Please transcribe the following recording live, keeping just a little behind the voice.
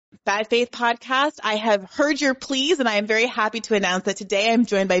Bad Faith podcast. I have heard your pleas, and I am very happy to announce that today I'm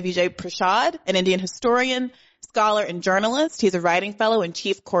joined by Vijay Prashad, an Indian historian, scholar, and journalist. He's a writing fellow and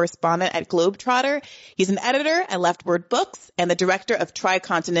chief correspondent at Globetrotter. He's an editor at Leftward Books and the director of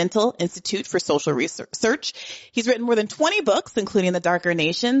Tricontinental Institute for Social Research. He's written more than 20 books, including The Darker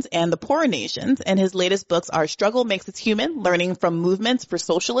Nations and The Poorer Nations, and his latest books are Struggle Makes Us Human, Learning from Movements for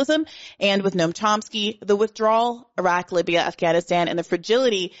Socialism, and with Noam Chomsky, The Withdrawal, Iraq, Libya, Afghanistan, and the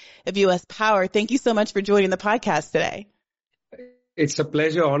Fragility of U.S. Power. Thank you so much for joining the podcast today. It's a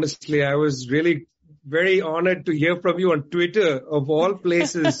pleasure, honestly. I was really very honored to hear from you on Twitter, of all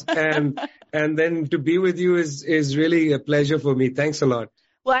places, and then to be with you is really a pleasure for me. Thanks a lot.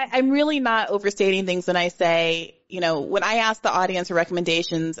 Well, I'm really not overstating things when I say, when I ask the audience for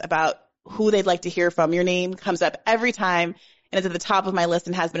recommendations about who they'd like to hear from, your name comes up every time, and it's at the top of my list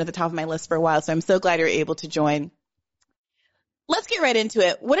and has been at the top of my list for a while. So I'm so glad you're able to join. Let's get right into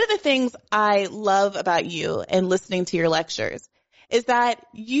it. One of the things I love about you and listening to your lectures is that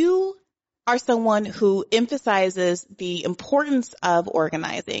you are someone who emphasizes the importance of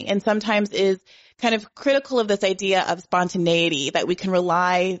organizing and sometimes is kind of critical of this idea of spontaneity, that we can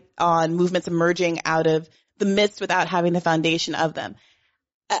rely on movements emerging out of the midst without having the foundation of them.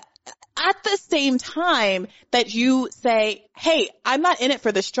 At the same time that you say, hey, I'm not in it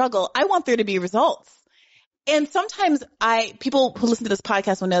for the struggle. I want there to be results. And sometimes people who listen to this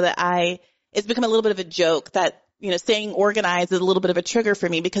podcast will know that it's become a little bit of a joke that saying organize is a little bit of a trigger for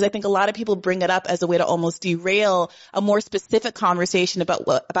me, because I think a lot of people bring it up as a way to almost derail a more specific conversation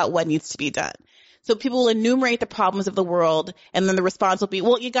about what needs to be done. So people will enumerate the problems of the world, and then the response will be,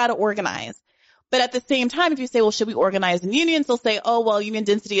 well, you got to organize. But at the same time, if you say, well, should we organize in unions? They'll say, oh, well, union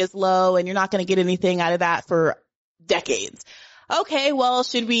density is low and you're not going to get anything out of that for decades. Okay, well,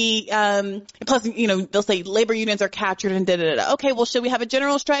 should we, plus, they'll say labor unions are captured and da-da-da. Okay, well, should we have a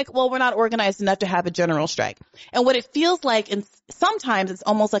general strike? Well, we're not organized enough to have a general strike. And what it feels like, and sometimes it's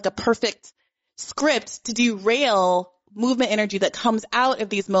almost like a perfect script to derail movement energy that comes out of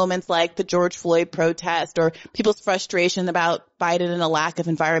these moments like the George Floyd protest or people's frustration about Biden and a lack of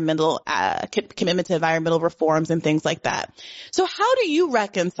environmental, commitment to environmental reforms and things like that. So how do you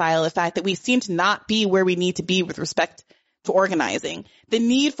reconcile the fact that we seem to not be where we need to be with respect to organizing, the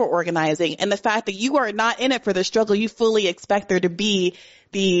need for organizing, and the fact that you are not in it for the struggle, you fully expect there to be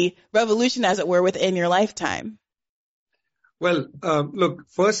the revolution, as it were, within your lifetime? Well, look,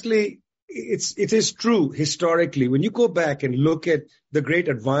 firstly, it is true historically. When you go back and look at the great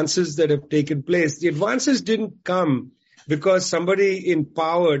advances that have taken place, the advances didn't come because somebody in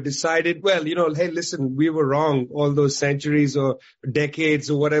power decided, well, hey, listen, we were wrong all those centuries or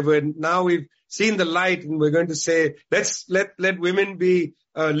decades or whatever, and now we've seen the light and we're going to say, let's let women be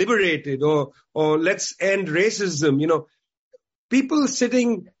liberated or let's end racism. People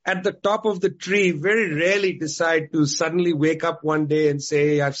sitting at the top of the tree very rarely decide to suddenly wake up one day and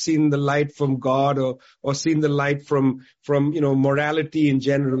say, I've seen the light from God or seen the light from morality in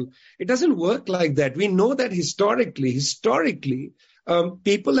general. It doesn't work like that. We know that historically,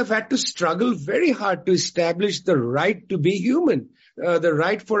 people have had to struggle very hard to establish the right to be human, the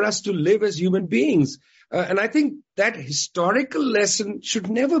right for us to live as human beings. And I think that historical lesson should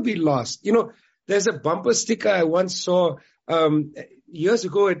never be lost. There's a bumper sticker I once saw years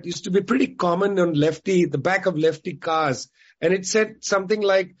ago. It used to be pretty common on the back of lefty cars. And it said something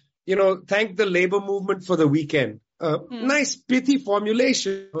like, thank the labor movement for the weekend. Nice pithy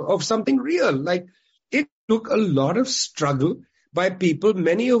formulation of something real. Like, it took a lot of struggle by people,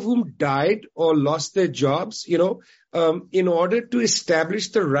 many of whom died or lost their jobs, in order to establish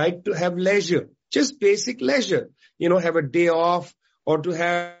the right to have leisure, just basic leisure, have a day off or to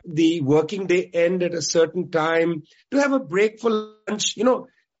have the working day end at a certain time, to have a break for lunch.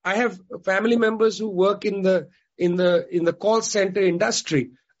 I have family members who work in the call center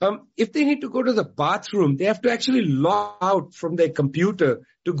industry. If they need to go to the bathroom, they have to actually log out from their computer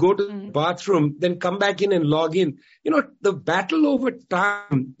to go to the bathroom, then come back in and log in. The battle over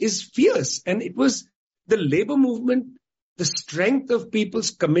time is fierce. And it was the labor movement, the strength of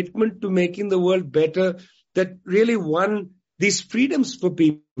people's commitment to making the world better that really won these freedoms for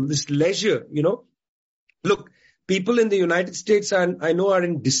people, this leisure, Look, people in the United States, I know, are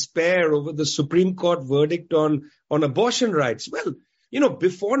in despair over the Supreme Court verdict on abortion rights. Well,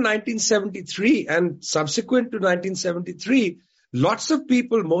 before 1973 and subsequent to 1973, lots of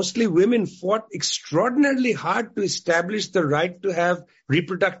people, mostly women, fought extraordinarily hard to establish the right to have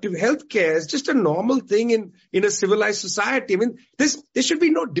reproductive health care. It's just a normal thing in a civilized society. I mean, there should be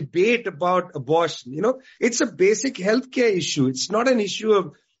no debate about abortion. It's a basic health care issue. It's not an issue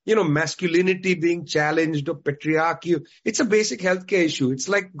of masculinity being challenged or patriarchy. It's a basic healthcare issue. It's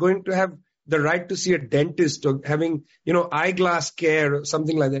like going to have the right to see a dentist or having, eyeglass care or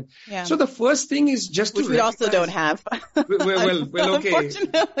something like that. Yeah. So the first thing is just Which we also don't have. well, okay.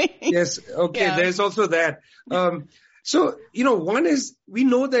 Unfortunately. Yes. Okay. Yeah. There's also that. So, one is we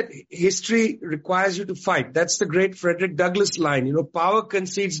know that history requires you to fight. That's the great Frederick Douglass line. Power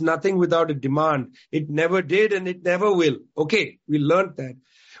concedes nothing without a demand. It never did and it never will. Okay. We learned that.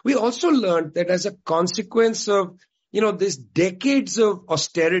 We also learned that as a consequence of, this decades of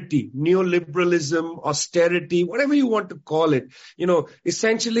austerity, neoliberalism, austerity, whatever you want to call it,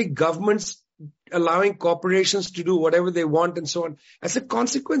 essentially governments allowing corporations to do whatever they want and so on. As a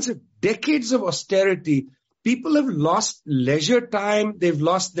consequence of decades of austerity, people have lost leisure time. They've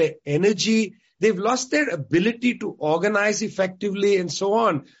lost their energy. They've lost their ability to organize effectively and so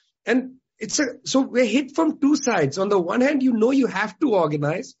on. And so we're hit from two sides. On the one hand, you have to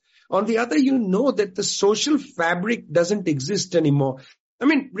organize. On the other, that the social fabric doesn't exist anymore. I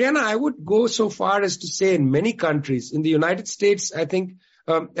mean, Brianna, I would go so far as to say in many countries, in the United States, I think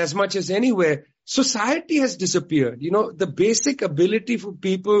as much as anywhere, society has disappeared. The basic ability for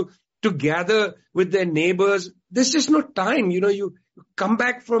people to gather with their neighbors. There's just no time. You come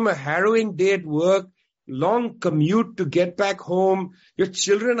back from a harrowing day at work, long commute to get back home. Your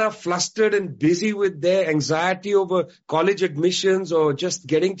children are flustered and busy with their anxiety over college admissions or just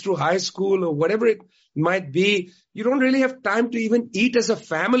getting through high school or whatever it might be. You don't really have time to even eat as a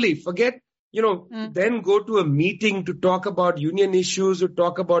family. Forget, then go to a meeting to talk about union issues or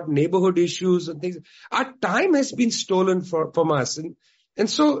talk about neighborhood issues and things. Our time has been stolen from us. And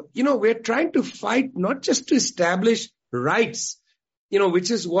so, we're trying to fight not just to establish rights,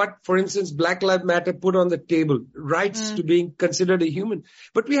 which is what, for instance, Black Lives Matter put on the table, rights to being considered a human.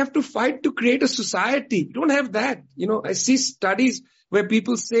 But we have to fight to create a society. We don't have that. I see studies where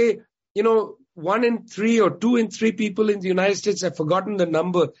people say, 1 in 3 or 2 in 3 people in the United States, I've forgotten the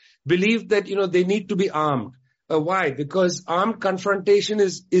number, believe that, they need to be armed. Why? Because armed confrontation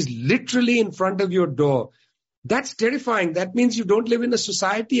is literally in front of your door. That's terrifying. That means you don't live in a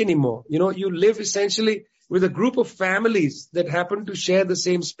society anymore. You live essentially with a group of families that happen to share the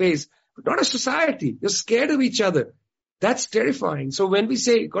same space, but not a society. You're scared of each other. That's terrifying. So when we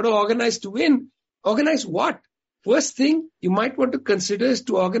say got to organize to win, organize what? First thing you might want to consider is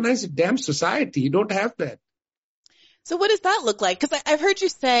to organize a damn society. You don't have that. So what does that look like? Because I've heard you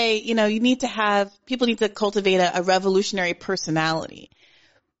say, people need to cultivate a revolutionary personality.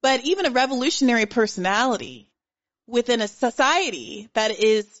 But even a revolutionary personality within a society that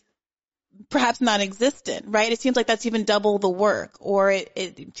is perhaps non-existent, right? It seems like that's even double the work, or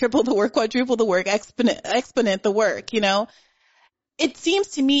it triple the work, quadruple the work, exponent the work, It seems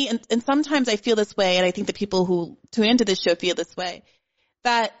to me, and sometimes I feel this way, and I think the people who tune into this show feel this way,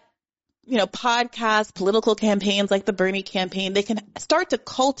 that, podcasts, political campaigns like the Bernie campaign, they can start to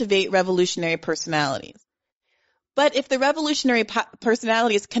cultivate revolutionary personalities. But if the revolutionary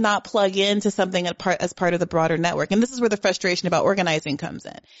personalities cannot plug into something as part of the broader network, and this is where the frustration about organizing comes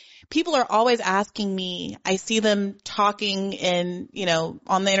in. People are always asking me, I see them talking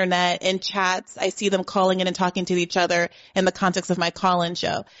on the internet, in chats. I see them calling in and talking to each other in the context of my call-in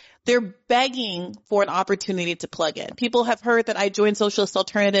show. They're begging for an opportunity to plug in. People have heard that I joined Socialist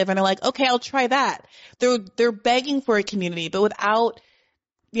Alternative and are like, okay, I'll try that. They're begging for a community, but without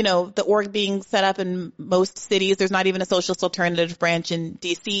the org being set up in most cities. There's not even a Socialist Alternative branch in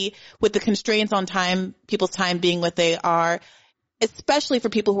DC, with the constraints on time, people's time being what they are, especially for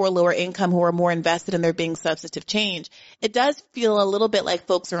people who are lower income, who are more invested in there being substantive change. It does feel a little bit like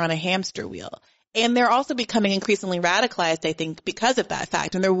folks are on a hamster wheel. And they're also becoming increasingly radicalized, I think, because of that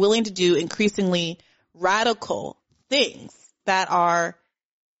fact. And they're willing to do increasingly radical things that are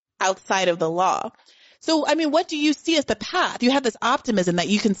outside of the law. So, what do you see as the path? You have this optimism that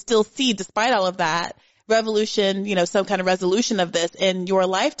you can still see, despite all of that, revolution, some kind of resolution of this in your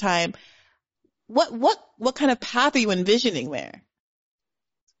lifetime. What kind of path are you envisioning there?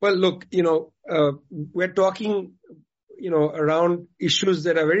 Well, look, we're talking, around issues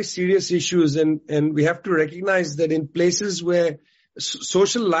that are very serious issues. And we have to recognize that in places where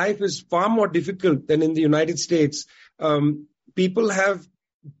social life is far more difficult than in the United States, people have,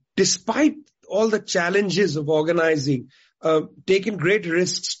 despite all the challenges of organizing, taken great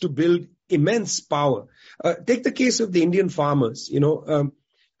risks to build immense power. Take the case of the Indian farmers.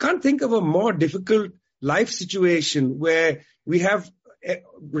 Can't think of a more difficult life situation where we have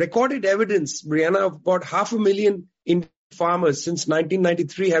recorded evidence, Brianna, of about 500,000 Indian farmers since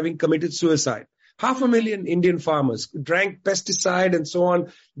 1993 having committed suicide. 500,000 Indian farmers drank pesticide and so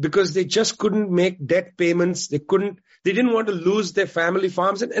on because they just couldn't make debt payments. They couldn't They didn't want to lose their family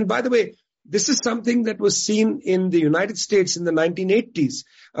farms. And by the way, this is something that was seen in the United States in the 1980s.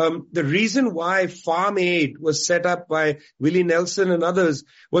 The reason why Farm Aid was set up by Willie Nelson and others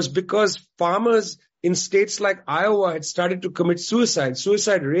was because farmers in states like Iowa had started to commit suicide.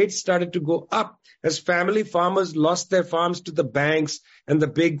 Suicide rates started to go up as family farmers lost their farms to the banks and the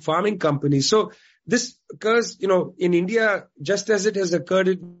big farming companies. So this occurs, in India, just as it has occurred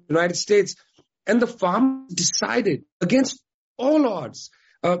in the United States. And the farmers decided against all odds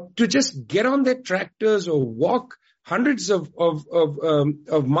to just get on their tractors or walk hundreds of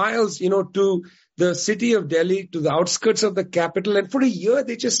miles, to the city of Delhi, to the outskirts of the capital. And for a year,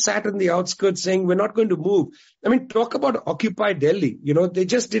 they just sat on the outskirts saying, we're not going to move. I mean, talk about Occupy Delhi. They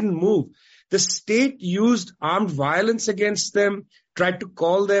just didn't move. The state used armed violence against them, tried to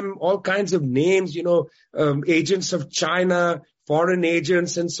call them all kinds of names, agents of China, foreign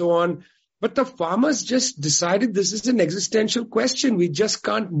agents, and so on. But the farmers just decided this is an existential question. We just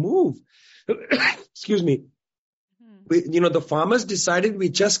can't move. Excuse me. The farmers decided we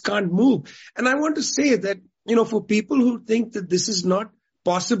just can't move. And I want to say that, for people who think that this is not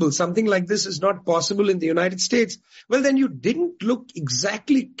possible, something like this is not possible in the United States, well, then you didn't look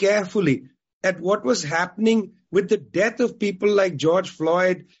exactly carefully at what was happening with the death of people like George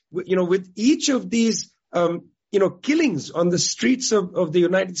Floyd, with each of these, killings on the streets of the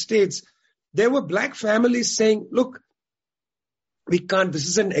United States. There were black families saying, look, we can't, this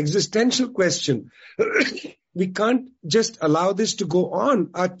is an existential question. We can't just allow this to go on.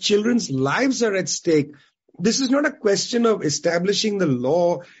 Our children's lives are at stake. This is not a question of establishing the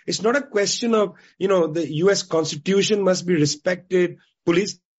law. It's not a question of, the U.S. Constitution must be respected.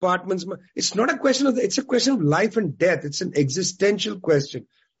 Police departments. It's not a question of, it's a question of life and death. It's an existential question.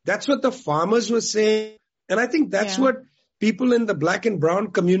 That's what the farmers were saying. And I think that's what people in the black and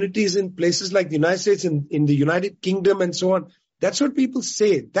brown communities in places like the United States, in the United Kingdom and so on, that's what people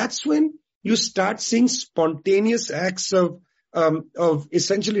say. That's when you start seeing spontaneous acts of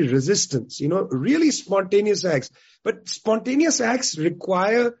essentially resistance, really spontaneous acts. But spontaneous acts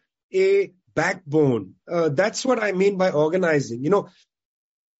require a backbone. That's what I mean by organizing. You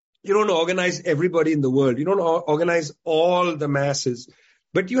don't organize everybody in the world. You don't organize all the masses,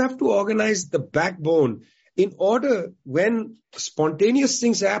 but you have to organize the backbone. In order, when spontaneous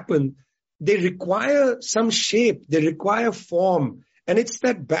things happen, they require some shape, they require form. And it's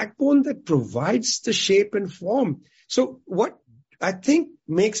that backbone that provides the shape and form. So what I think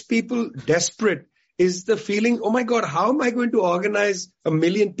makes people desperate is the feeling, oh my God, how am I going to organize 1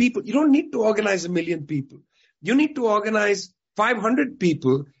 million people? You don't need to organize 1 million people. You need to organize 500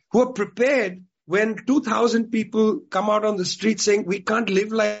 people who are prepared when 2,000 people come out on the street saying, we can't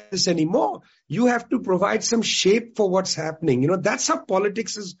live like this anymore. You have to provide some shape for what's happening. That's how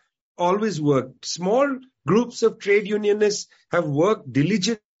politics has always worked. Small groups of trade unionists have worked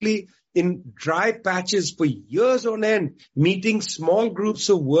diligently in dry patches for years on end, meeting small groups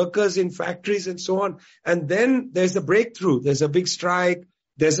of workers in factories and so on. And then there's a breakthrough. There's a big strike.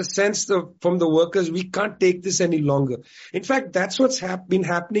 There's a sense from the workers, we can't take this any longer. In fact, that's what's been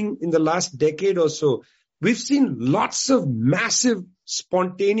happening in the last decade or so. We've seen lots of massive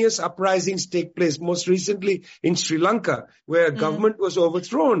spontaneous uprisings take place, most recently in Sri Lanka, where a government was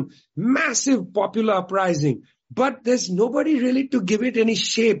overthrown. Massive popular uprising. But there's nobody really to give it any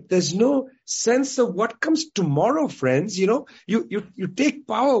shape. There's no sense of what comes tomorrow, friends. You take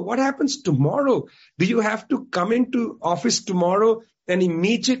power. What happens tomorrow? Do you have to come into office tomorrow and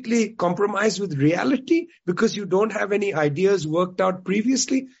immediately compromise with reality because you don't have any ideas worked out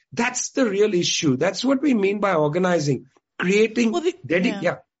previously? That's the real issue. That's what we mean by organizing, creating. Go ahead.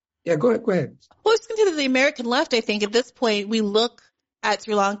 Well, I was going to say that the American left, I think at this point, we look at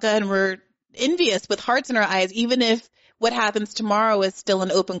Sri Lanka and we're envious with hearts in our eyes, even if what happens tomorrow is still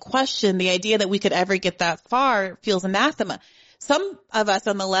an open question. The idea that we could ever get that far feels anathema. Some of us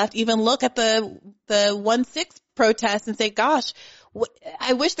on the left even look at the 1/6 protests and say, gosh,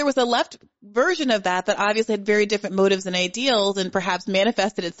 I wish there was a left version of that obviously had very different motives and ideals and perhaps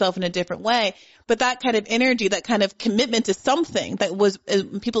manifested itself in a different way. But that kind of energy, that kind of commitment to something that was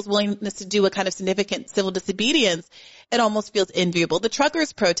people's willingness to do a kind of significant civil disobedience, it almost feels enviable. The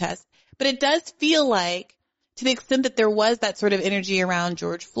truckers' protest. But it does feel like, to the extent that there was that sort of energy around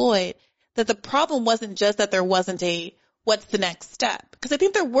George Floyd, that the problem wasn't just that there wasn't a what's the next step. Because I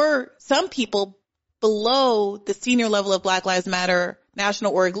think there were some people below the senior level of Black Lives Matter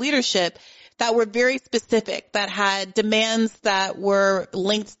national org leadership that were very specific, that had demands that were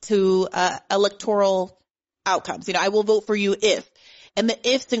linked to electoral outcomes. I will vote for you if. And the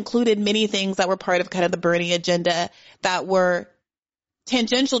ifs included many things that were part of kind of the Bernie agenda that were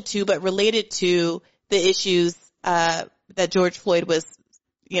tangential to but related to the issues that George Floyd was,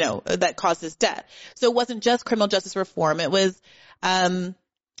 that caused his death. So it wasn't just criminal justice reform. It was,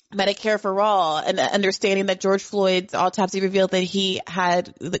 Medicare for all, and understanding that George Floyd's autopsy revealed that he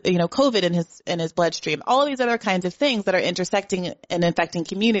had, COVID in his bloodstream. All of these other kinds of things that are intersecting and infecting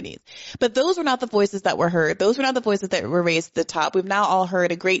communities. But those were not the voices that were heard. Those were not the voices that were raised at the top. We've now all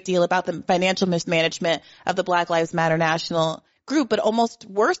heard a great deal about the financial mismanagement of the Black Lives Matter national group. But almost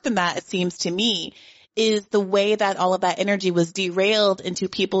worse than that, it seems to me, is the way that all of that energy was derailed into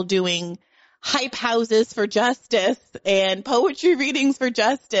people doing hype houses for justice and poetry readings for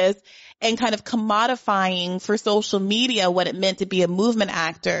justice, and kind of commodifying for social media what it meant to be a movement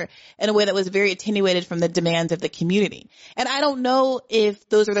actor in a way that was very attenuated from the demands of the community. And I don't know if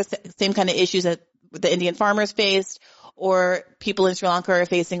those are the same kind of issues that the Indian farmers faced or people in Sri Lanka are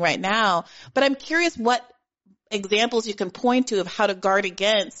facing right now, but I'm curious what examples you can point to of how to guard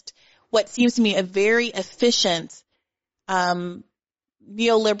against what seems to me a very efficient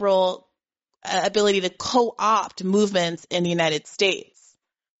neoliberal ability to co-opt movements in the United States.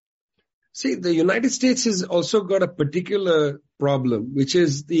 See, the United States has also got a particular problem, which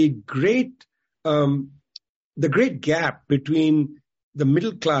is the great gap between the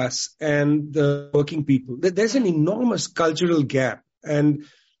middle class and the working people. There's an enormous cultural gap, and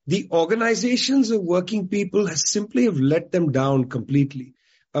the organizations of working people simply have let them down completely.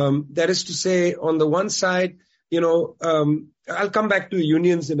 That is to say, on the one side, I'll come back to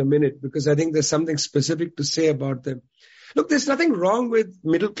unions in a minute because I think there's something specific to say about them. Look, there's nothing wrong with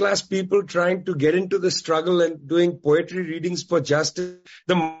middle class people trying to get into the struggle and doing poetry readings for justice.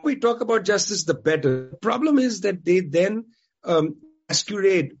 The more we talk about justice, the better. The problem is that they then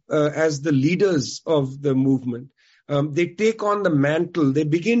masquerade as the leaders of the movement. They take on the mantle. They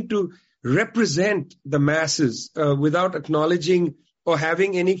begin to represent the masses without acknowledging or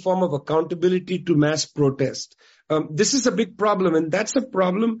having any form of accountability to mass protest. This is a big problem, and that's a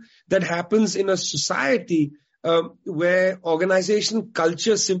problem that happens in a society where organization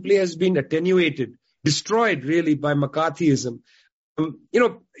culture simply has been attenuated, destroyed really by McCarthyism.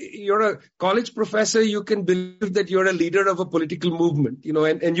 You're a college professor, you can believe that you're a leader of a political movement,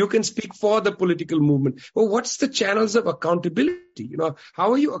 and you can speak for the political movement. Well, what's the channels of accountability?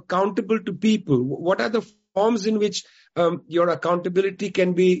 How are you accountable to people? What are the forms in which your accountability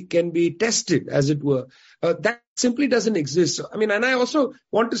can be tested, as it were? That simply doesn't exist. And I also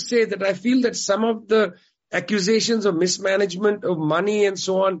want to say that I feel that some of the accusations of mismanagement of money and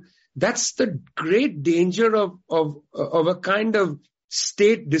so on, that's the great danger of a kind of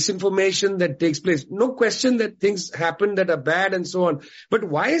state disinformation that takes place. No question that things happen that are bad and so on. But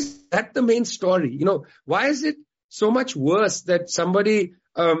why is that the main story? Why is it so much worse that somebody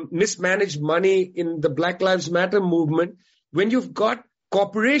mismanaged money in the Black Lives Matter movement when you've got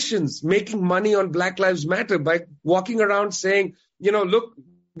corporations making money on Black Lives Matter by walking around saying, look,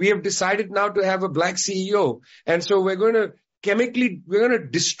 we have decided now to have a black CEO. And so we're going to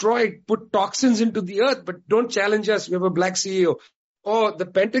destroy, put toxins into the earth, but don't challenge us. We have a black CEO. Or the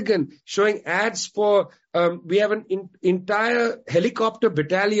Pentagon showing ads for, we have an entire helicopter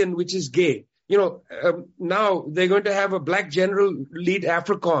battalion which is gay. Now they're going to have a black general lead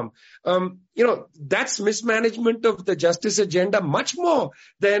AFRICOM. That's mismanagement of the justice agenda much more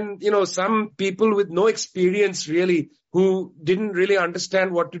than, some people with no experience really who didn't really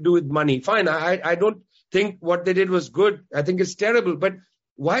understand what to do with money. Fine. I don't think what they did was good. I think it's terrible. But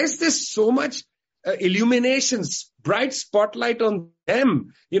why is there so much illuminations, bright spotlight on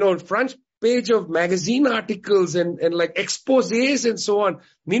them, front page of magazine articles and like exposés and so on.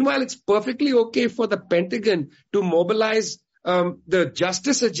 Meanwhile, it's perfectly okay for the Pentagon to mobilize the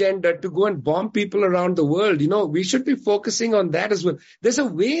justice agenda to go and bomb people around the world. We should be focusing on that as well. There's a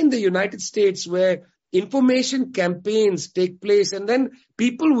way in the United States where information campaigns take place and then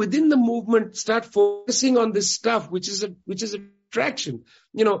people within the movement start focusing on this stuff, which is a attraction.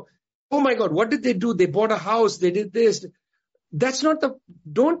 Oh my God, what did they do? They bought a house. They did this. That's not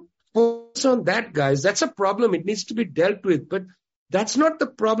don't focus on that, guys. That's a problem. It needs to be dealt with, but that's not the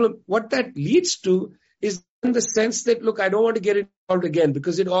problem. What that leads to is in the sense that, look, I don't want to get involved again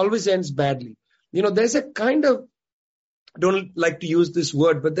because it always ends badly. There's a kind of, don't like to use this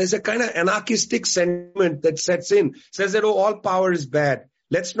word, but there's a kind of anarchistic sentiment that sets in, says that, all power is bad.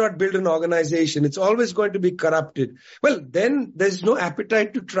 Let's not build an organization. It's always going to be corrupted. Well, then there's no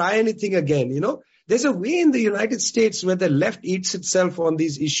appetite to try anything again, There's a way in the United States where the left eats itself on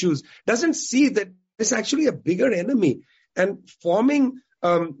these issues, doesn't see that there's actually a bigger enemy. And forming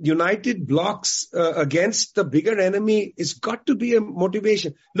united blocs against the bigger enemy has got to be a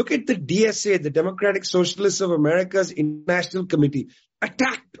motivation. Look at the DSA, the Democratic Socialists of America's International Committee.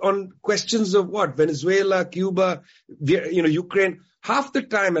 attacked on questions of what? Venezuela, Cuba, Ukraine. Half the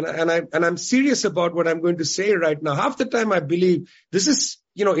time, and I'm serious about what I'm going to say right now, half the time I believe this is,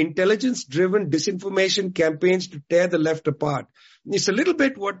 intelligence-driven disinformation campaigns to tear the left apart. It's a little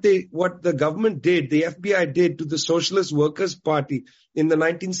bit what the government did, the FBI did to the Socialist Workers' Party in the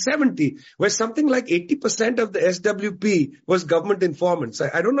 1970s, where something like 80% of the SWP was government informants.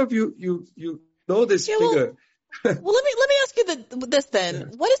 I don't know if you know this figure. Well, let me ask you this then. Yeah.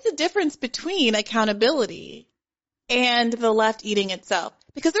 What is the difference between accountability and the left eating itself?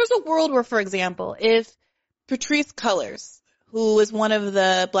 Because there's a world where, for example, if Patrisse Cullors, who is one of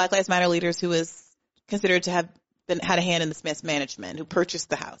the Black Lives Matter leaders who is considered to have had a hand in this mismanagement, who purchased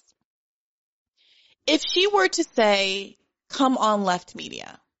the house, if she were to say, come on left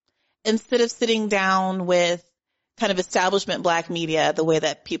media, instead of sitting down with kind of establishment black media the way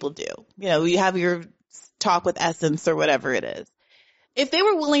that people do, you have your talk with Essence or whatever it is, if they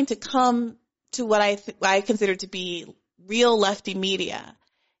were willing to come to what I consider to be real lefty media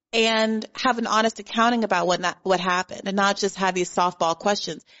and have an honest accounting about what happened and not just have these softball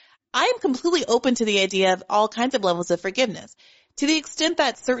questions, I am completely open to the idea of all kinds of levels of forgiveness. To the extent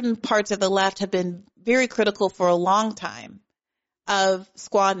that certain parts of the left have been very critical for a long time of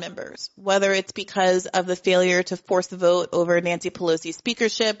Squad members, whether it's because of the failure to force the vote over Nancy Pelosi's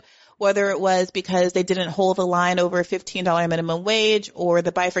speakership, whether it was because they didn't hold the line over a $15 minimum wage or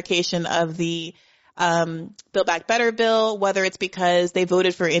the bifurcation of the Build Back Better bill, whether it's because they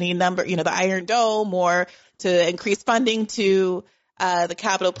voted for any number, the Iron Dome, or to increase funding to the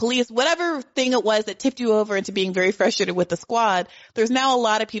Capitol Police, whatever thing it was that tipped you over into being very frustrated with the Squad. There's now a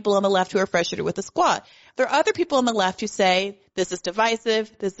lot of people on the left who are frustrated with the Squad. There are other people on the left who say, this is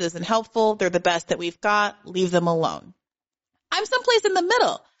divisive, this isn't helpful, they're the best that we've got, leave them alone. I'm someplace in the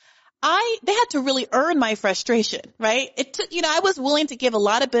middle. They had to really earn my frustration, right? It took, I was willing to give a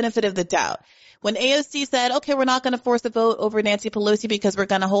lot of benefit of the doubt. When AOC said, okay, we're not going to force a vote over Nancy Pelosi because we're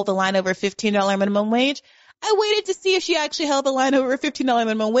going to hold the line over $15 minimum wage, I waited to see if she actually held the line over a $15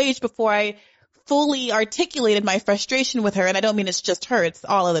 minimum wage before I fully articulated my frustration with her. And I don't mean it's just her, it's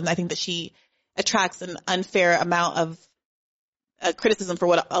all of them. I think that she attracts an unfair amount of criticism for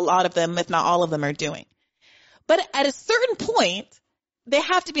what a lot of them, if not all of them, are doing. But at a certain point, they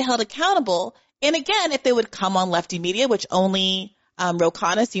have to be held accountable. And again, if they would come on lefty media, which only Ro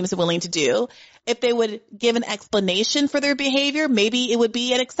Khanna seems willing to do, if they would give an explanation for their behavior, maybe it would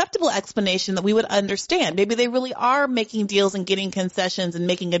be an acceptable explanation that we would understand. Maybe they really are making deals and getting concessions and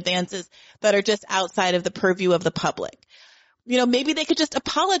making advances that are just outside of the purview of the public. Maybe they could just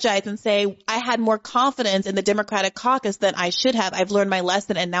apologize and say, I had more confidence in the Democratic caucus than I should have. I've learned my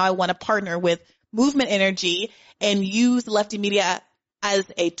lesson and now I want to partner with Movement Energy and use lefty media as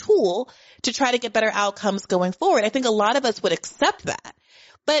a tool to try to get better outcomes going forward. I think a lot of us would accept that.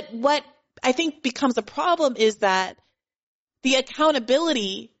 But what I think becomes a problem is that the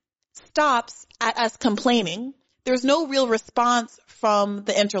accountability stops at us complaining. There's no real response from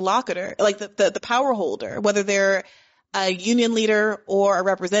the interlocutor, like the power holder, whether they're a union leader or a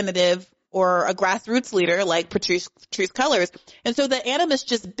representative or a grassroots leader like Patrisse Cullors. And so the animus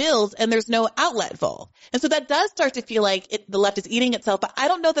just builds and there's no outlet valve. And so that does start to feel like the left is eating itself. But I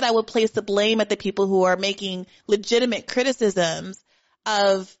don't know that I would place the blame at the people who are making legitimate criticisms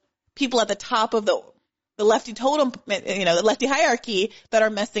of people at the top of the lefty totem, the lefty hierarchy that are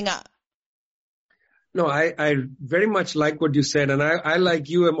messing up. No, I very much like what you said. And I like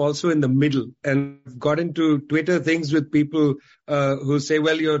you, am also in the middle and got into Twitter things with people who say,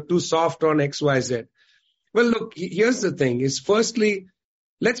 well, you're too soft on X, Y, Z. Well, look, here's the thing is firstly,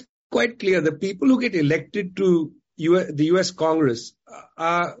 let's be quite clear. The people who get elected to the US Congress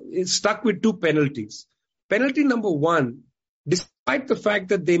are stuck with two penalties. Penalty number one, despite the fact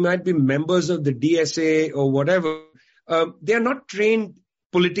that they might be members of the DSA or whatever, they are not trained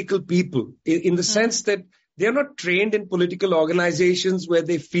political people in the sense that they are not trained in political organizations where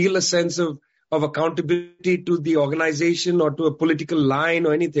they feel a sense of accountability to the organization or to a political line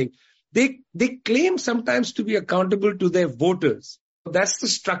or anything. They claim sometimes to be accountable to their voters. That's the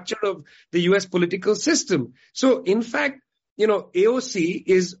structure of the US political system. So in fact, AOC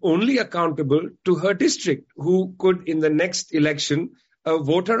is only accountable to her district, who could in the next election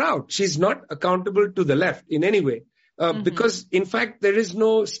vote her out. She's not accountable to the left in any way. Because in fact, there is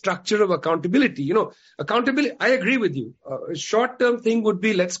no structure of accountability. Accountability, I agree with you. A short-term thing would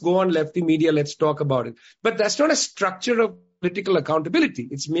be, let's go on lefty media, let's talk about it. But that's not a structure of political accountability.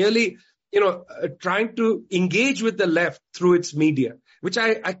 It's merely, trying to engage with the left through its media, which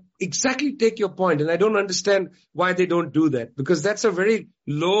I exactly take your point. And I don't understand why they don't do that, because that's a very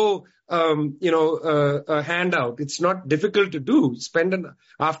low a handout. It's not difficult to do. Spend an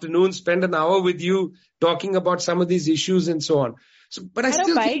afternoon, spend an hour with you talking about some of these issues and so on. So, but I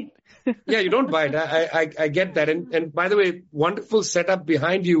still bite. Yeah, you don't bite. I get that. And by the way, wonderful setup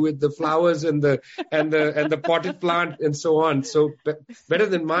behind you with the flowers and the potted plant and so on. So better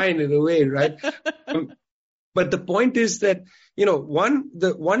than mine in a way, right? But the point is that,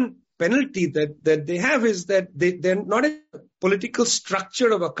 the one penalty that they have is that they're not a political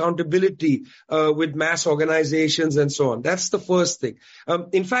structure of accountability with mass organizations and so on. That's the first thing.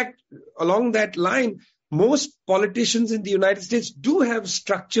 In fact, along that line, most politicians in the United States do have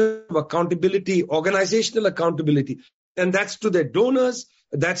structure of accountability, organizational accountability. And that's to their donors,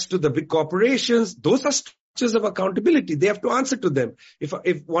 that's to the big corporations. Those are structures of accountability. They have to answer to them.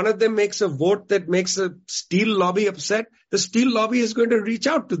 If one of them makes a vote that makes a steel lobby upset, the steel lobby is going to reach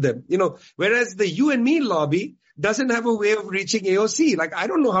out to them. Whereas the you and me lobby doesn't have a way of reaching AOC. Like, I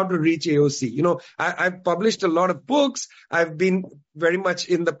don't know how to reach AOC. I've published a lot of books. I've been very much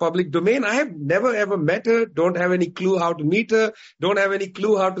in the public domain. I have never ever met her. Don't have any clue how to meet her. Don't have any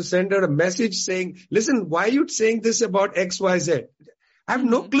clue how to send her a message saying, listen, why are you saying this about XYZ? I have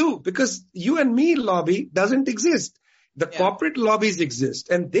no clue, because you and me lobby doesn't exist. The corporate lobbies exist,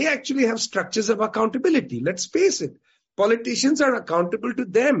 and they actually have structures of accountability. Let's face it. Politicians are accountable to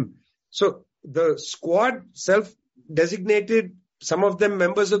them. So the squad, self-designated, some of them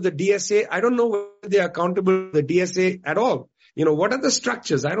members of the DSA, I don't know whether they're accountable to the DSA at all. What are the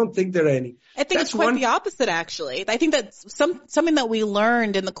structures? I don't think there are any. I think it's quite the opposite, actually. I think that's something that we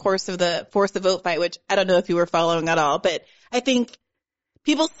learned in the course of the Force the Vote fight, which I don't know if you were following at all, but I think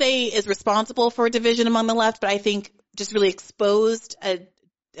people say is responsible for a division among the left, but I think just really exposed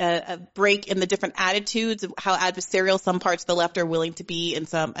a break in the different attitudes of how adversarial some parts of the left are willing to be, and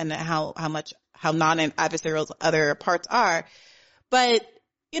how non-adversarial other parts are. But,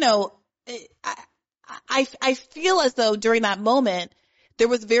 I feel as though during that moment, there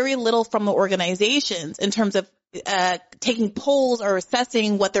was very little from the organizations in terms of taking polls or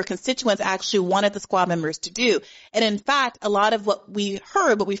assessing what their constituents actually wanted the squad members to do. And in fact, a lot of what we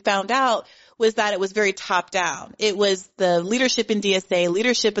found out was that it was very top down. It was the leadership in DSA,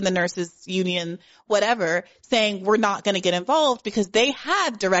 leadership in the nurses union, whatever, saying we're not going to get involved because they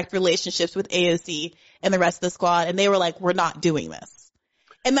had direct relationships with AOC and the rest of the squad. And they were like, we're not doing this.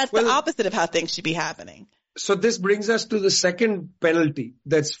 And that's the opposite of how things should be happening. So this brings us to the second penalty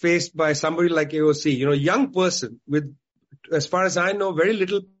that's faced by somebody like AOC, a young person with, as far as I know, very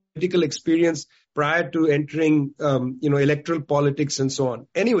little political experience prior to entering, electoral politics and so on.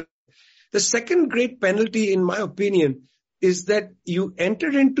 Anyway, the second great penalty, in my opinion, is that you enter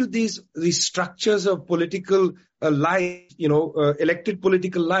into these structures of political life, elected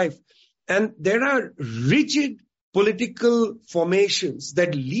political life, and there are rigid political formations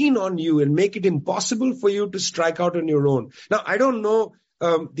that lean on you and make it impossible for you to strike out on your own. Now, I don't know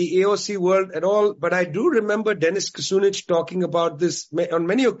the AOC world at all, but I do remember Dennis Kucinich talking about this on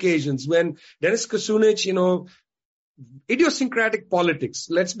many occasions when Dennis Kucinich, idiosyncratic politics.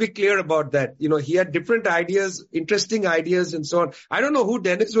 Let's be clear about that. He had different ideas, interesting ideas and so on. I don't know who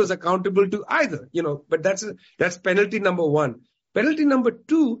Dennis was accountable to either, but that's penalty number one. Penalty number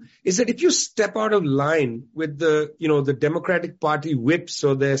two is that if you step out of line with the Democratic Party whips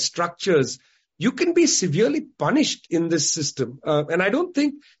or their structures, you can be severely punished in this system. And I don't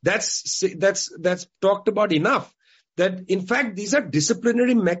think that's talked about enough. That in fact, these are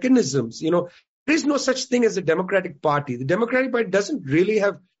disciplinary mechanisms. There is no such thing as a Democratic Party. The Democratic Party doesn't really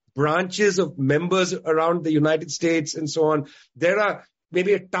have branches of members around the United States and so on. There are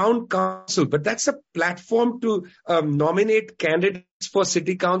maybe a town council, but that's a platform to nominate candidates for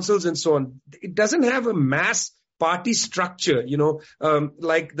city councils and so on. It doesn't have a mass party structure,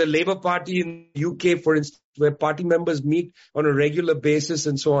 like the Labour Party in the UK, for instance, where party members meet on a regular basis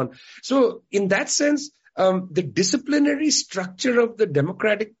and so on. So in that sense, the disciplinary structure of the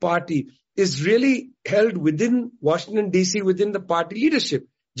Democratic Party is really held within Washington, D.C., within the party leadership,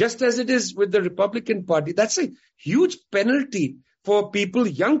 just as it is with the Republican Party. That's a huge penalty for people,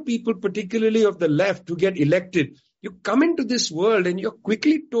 young people, particularly of the left, to get elected. You come into this world and you're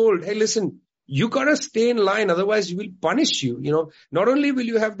quickly told, hey, listen, you got to stay in line. Otherwise, we will punish you. Not only will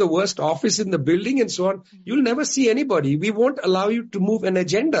you have the worst office in the building and so on, you'll never see anybody. We won't allow you to move an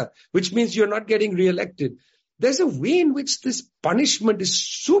agenda, which means you're not getting reelected. There's a way in which this punishment is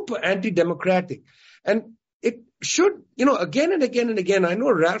super anti-democratic. And it should, again and again and again, I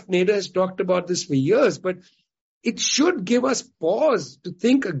know Ralph Nader has talked about this for years, but it should give us pause to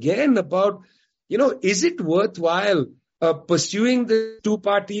think again about, is it worthwhile pursuing the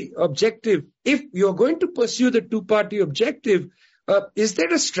two-party objective? If you're going to pursue the two-party objective, Is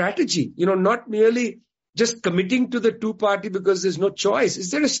there a strategy? Not merely just committing to the two-party because there's no choice.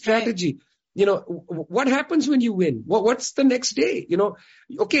 Is there a strategy? Right. What happens when you win? What's the next day?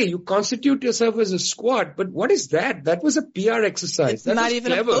 Okay, you constitute yourself as a squad, but what is that? That was a PR exercise. It's not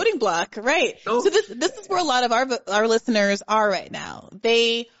even clever. A voting block, right? No. So this is where a lot of our listeners are right now.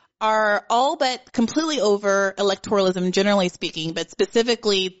 They are all but completely over electoralism, generally speaking, but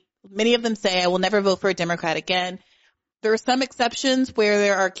specifically, many of them say, I will never vote for a Democrat again. There are some exceptions where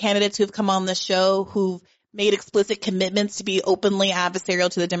there are candidates who've come on the show who've made explicit commitments to be openly adversarial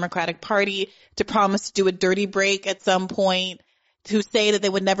to the Democratic Party, to promise to do a dirty break at some point, who say that they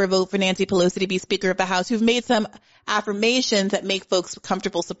would never vote for Nancy Pelosi to be Speaker of the House, who've made some affirmations that make folks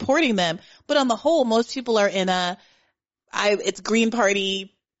comfortable supporting them. But on the whole, most people are in it's Green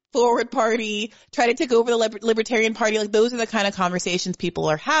Party, Forward Party, try to take over the Libertarian Party. Like, those are the kind of conversations people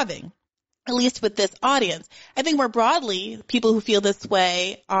are having, at least with this audience. I think more broadly, people who feel this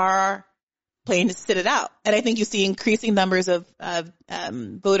way are playing to sit it out. And I think you see increasing numbers of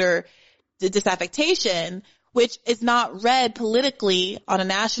voter disaffection, which is not read politically on a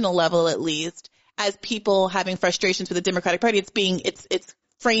national level, at least, as people having frustrations with the Democratic Party. It's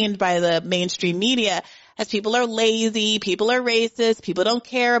framed by the mainstream media as people are lazy, people are racist, people don't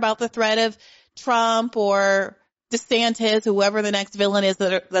care about the threat of Trump or DeSantis, whoever the next villain is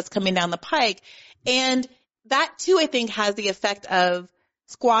that's coming down the pike. And that too, I think, has the effect of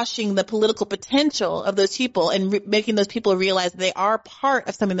squashing the political potential of those people and making those people realize that they are part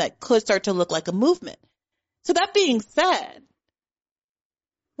of something that could start to look like a movement. So that being said,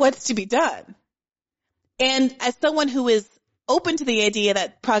 what's to be done? And as someone who is open to the idea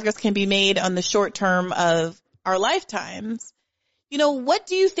that progress can be made on the short term of our lifetimes, what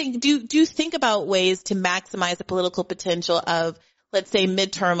do you think? Do you think about ways to maximize the political potential of, let's say,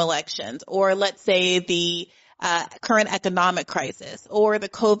 midterm elections, or let's say the current economic crisis, or the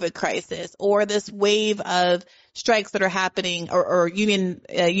COVID crisis, or this wave of strikes that are happening, or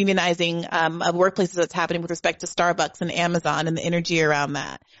unionizing of workplaces that's happening with respect to Starbucks and Amazon and the energy around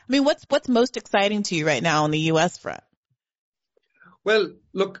that? I mean, what's most exciting to you right now on the U.S. front? Well,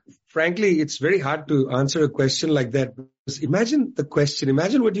 look, frankly, it's very hard to answer a question like that. Imagine the question.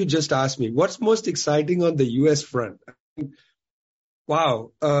 Imagine what you just asked me. What's most exciting on the U.S. front?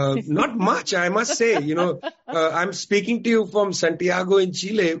 Wow. Not much, I must say. I'm speaking to you from Santiago in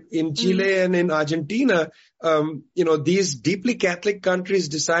Chile. In Chile and in Argentina, these deeply Catholic countries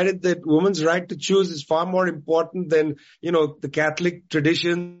decided that women's right to choose is far more important than, the Catholic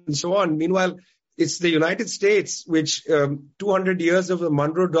tradition and so on. Meanwhile, it's the United States, which 200 years of the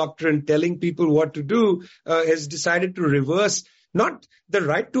Monroe Doctrine telling people what to do has decided to reverse not the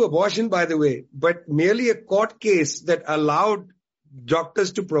right to abortion, by the way, but merely a court case that allowed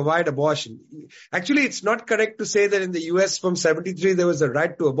doctors to provide abortion. Actually, it's not correct to say that in the US from 73 there was a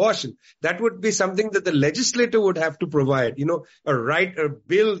right to abortion. That would be something that the legislator would have to provide, a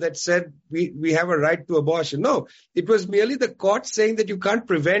bill that said we have a right to abortion. No, it was merely the court saying that you can't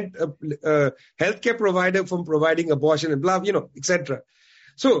prevent a healthcare provider from providing abortion and blah, etc.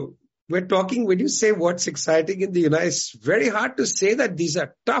 So we're talking, when you say what's exciting in the United States, it's very hard to say that. These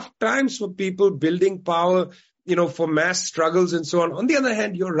are tough times for people building power, for mass struggles and so on. On the other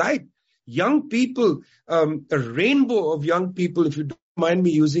hand, you're right. Young people, a rainbow of young people, if you don't mind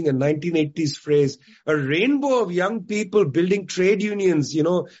me using a 1980s phrase, a rainbow of young people building trade unions,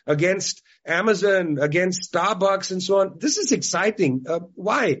 against Amazon, against Starbucks and so on. This is exciting.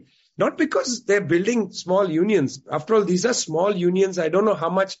 Why? Not because they're building small unions. After all, these are small unions. I don't know how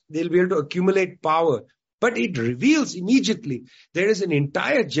much they'll be able to accumulate power. But it reveals immediately there is an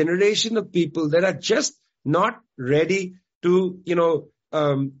entire generation of people that are just not ready to,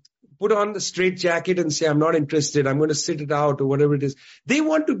 put on the straitjacket and say, I'm not interested, I'm going to sit it out or whatever it is. They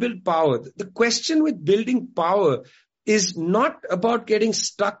want to build power. The question with building power is not about getting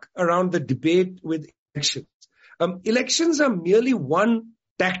stuck around the debate with elections. Elections are merely one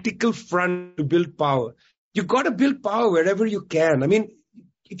tactical front to build power. You've got to build power wherever you can. I mean,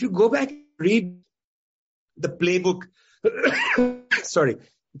 if you go back and read the playbook,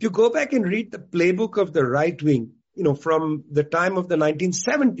 if you go back and read the playbook of the right wing, from the time of the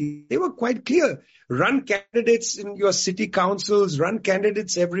 1970s, they were quite clear. Run candidates in your city councils, run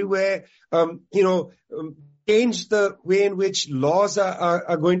candidates everywhere, change the way in which laws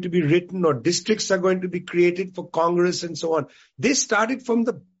are going to be written or districts are going to be created for Congress and so on. They started from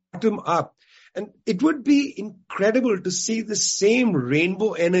the bottom up. And it would be incredible to see the same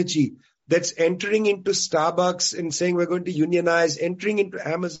rainbow energy that's entering into Starbucks and saying we're going to unionize, entering into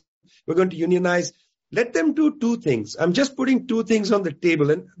Amazon, we're going to unionize. Let them do two things. I'm just putting two things on the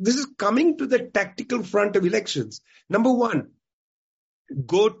table. And this is coming to the tactical front of elections. Number one,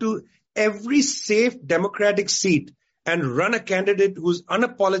 go to every safe Democratic seat and run a candidate who's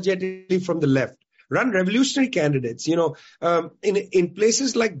unapologetically from the left. Run revolutionary candidates. In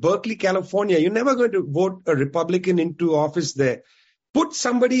places like Berkeley, California, you're never going to vote a Republican into office there. Put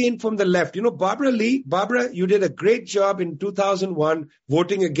somebody in from the left. Barbara Lee, you did a great job in 2001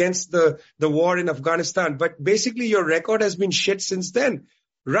 voting against the war in Afghanistan. But basically your record has been shit since then.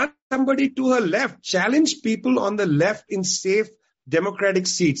 Run somebody to her left. Challenge people on the left in safe Democratic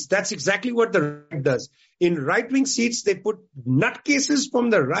seats. That's exactly what the right does. In right-wing seats, they put nutcases from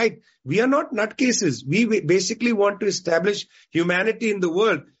the right. We are not nutcases. We basically want to establish humanity in the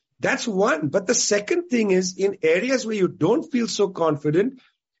world. That's one. But the second thing is, in areas where you don't feel so confident,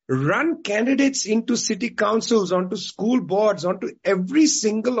 run candidates into city councils, onto school boards, onto every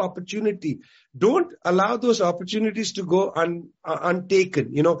single opportunity. Don't allow those opportunities to go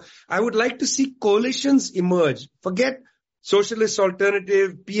untaken. I would like to see coalitions emerge. Forget Socialist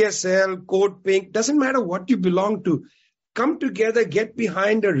Alternative, PSL, Code Pink, doesn't matter what you belong to. Come together, get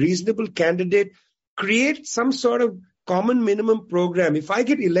behind a reasonable candidate, create some sort of common minimum program. If I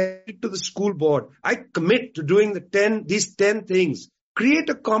get elected to the school board, I commit to doing these 10 things. Create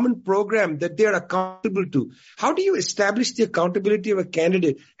a common program that they are accountable to. How do you establish the accountability of a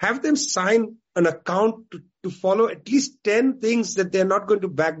candidate? Have them sign an account to follow at least 10 things that they're not going to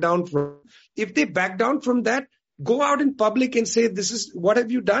back down from. If they back down from that, go out in public and say, this is what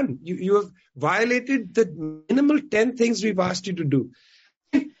have you done? You have violated the minimal 10 things we've asked you to do.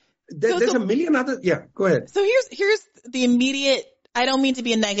 There's a million other. Yeah, go ahead. So here's the immediate, I don't mean to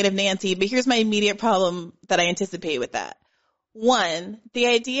be a negative Nancy, but here's my immediate problem that I anticipate with that. One, the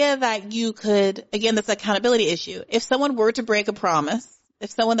idea that you could, again, this accountability issue. If someone were to break a promise, if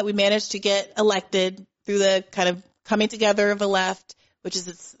someone that we managed to get elected through the kind of coming together of the left, which is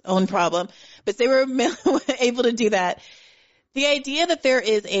its own problem, but they were able to do that. The idea that there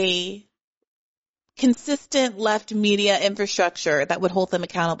is a consistent left media infrastructure that would hold them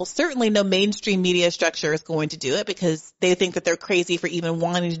accountable, certainly no mainstream media structure is going to do it because they think that they're crazy for even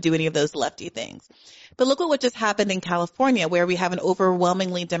wanting to do any of those lefty things. But look at what just happened in California, where we have an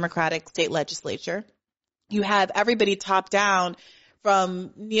overwhelmingly Democratic state legislature. You have everybody top down, from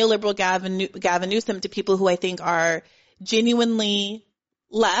neoliberal Gavin Newsom to people who I think are genuinely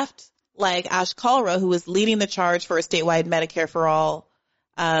left, like Ash Kalra, who was leading the charge for a statewide Medicare for all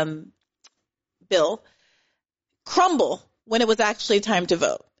bill, crumble when it was actually time to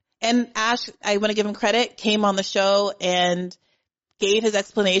vote. And Ash, I want to give him credit, came on the show and gave his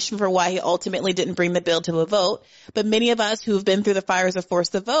explanation for why he ultimately didn't bring the bill to a vote. But many of us who've been through the fires of force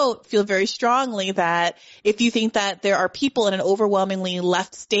to vote feel very strongly that if you think that there are people in an overwhelmingly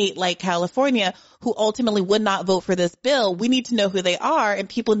left state like California who ultimately would not vote for this bill, we need to know who they are and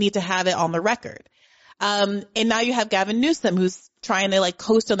people need to have it on the record. And now you have Gavin Newsom, who's trying to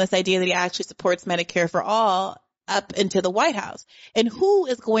coast on this idea that he actually supports Medicare for all up into the White House. And who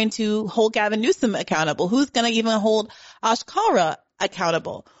is going to hold Gavin Newsom accountable? Who's going to even hold Ash Kalra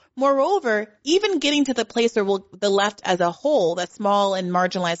accountable? Moreover, even getting to the place where the left as a whole, that small and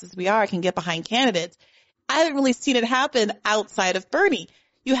marginalized as we are, can get behind candidates, I haven't really seen it happen outside of Bernie.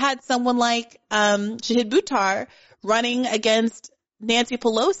 You had someone like Shahid Buttar running against Nancy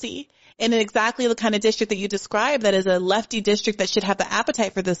Pelosi in exactly the kind of district that you described, that is a lefty district that should have the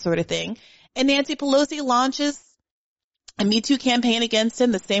appetite for this sort of thing. And Nancy Pelosi launches a Me Too campaign against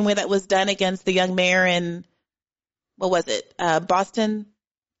him, the same way that was done against the young mayor in, Boston,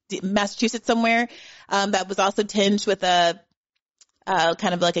 Massachusetts somewhere, that was also tinged with a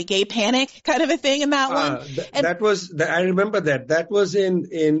kind of like a gay panic kind of a thing in that one. I remember that. That was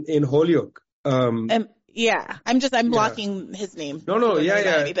in Holyoke. Yeah, I'm blocking his name. No,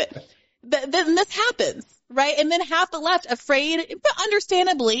 yeah. But then this happens, right? And then half the left, afraid, but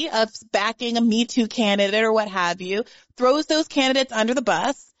understandably, of backing a Me Too candidate or what have you, throws those candidates under the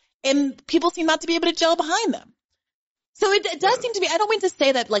bus, and people seem not to be able to gel behind them. So it does seem to be, I don't mean to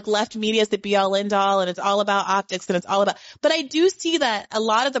say that left media is the be all end all and it's all about optics and it's all about, but I do see that a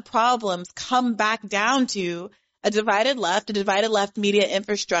lot of the problems come back down to a divided left media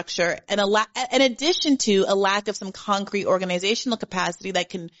infrastructure, and in addition to a lack of some concrete organizational capacity that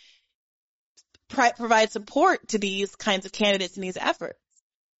can provide support to these kinds of candidates in these efforts.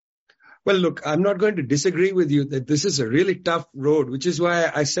 Well, look, I'm not going to disagree with you that this is a really tough road, which is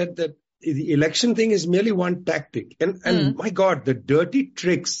why I said that the election thing is merely one tactic. And my God, the dirty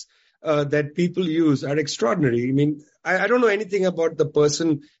tricks that people use are extraordinary. I mean, I don't know anything about the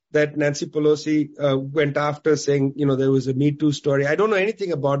person that Nancy Pelosi went after, saying, there was a Me Too story. I don't know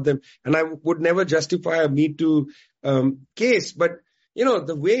anything about them, and I would never justify a Me Too case. But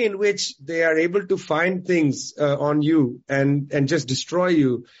the way in which they are able to find things on you and just destroy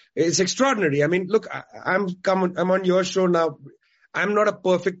you is extraordinary. I mean, look, I'm on your show now. I'm not a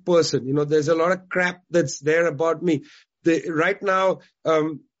perfect person. There's a lot of crap that's there about me. Right now,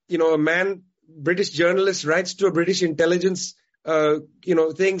 a British journalist writes to a British intelligence,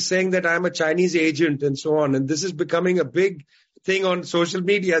 thing saying that I'm a Chinese agent and so on. And this is becoming a big thing on social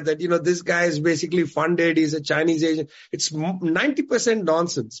media that, this guy is basically funded. He's a Chinese agent. It's 90%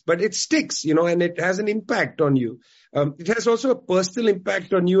 nonsense, but it sticks, and it has an impact on you. It has also a personal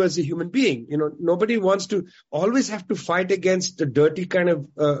impact on you as a human being. Nobody wants to always have to fight against the dirty kind of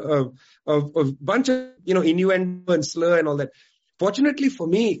bunch of, innuendo and slur and all that. Fortunately for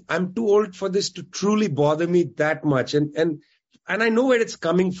me, I'm too old for this to truly bother me that much. And I know where it's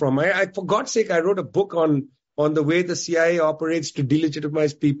coming from. I for God's sake, I wrote a book on the way the CIA operates to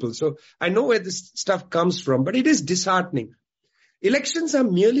delegitimize people. So I know where this stuff comes from, but it is disheartening. Elections are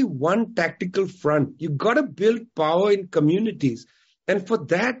merely one tactical front. You've got to build power in communities. And for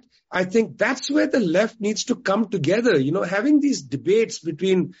that, I think that's where the left needs to come together. Having these debates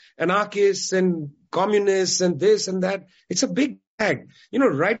between anarchists and communists and this and that, it's a big bag.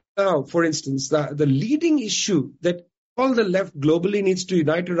 Right now, for instance, the leading issue that all the left globally needs to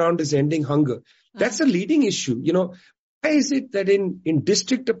unite around is ending hunger. That's a leading issue. Why is it that in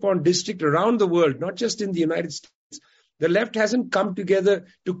district upon district around the world, not just in the United States, the left hasn't come together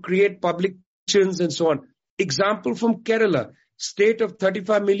to create public kitchens and so on? Example from Kerala, state of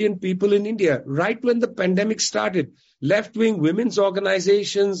 35 million people in India, right when the pandemic started, left-wing women's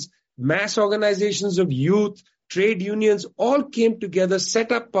organizations, mass organizations of youth, trade unions all came together,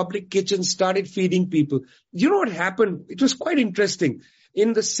 set up public kitchens, started feeding people. You know what happened? It was quite interesting.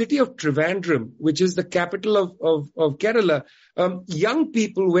 In the city of Trivandrum, which is the capital of Kerala, young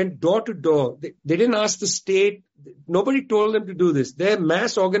people went door to door. They didn't ask the state. Nobody told them to do this. Their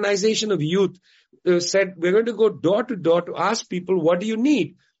mass organization of youth said, we're going to go door to door to ask people, what do you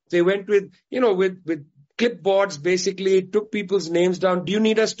need? They went with clipboards, basically, took people's names down. Do you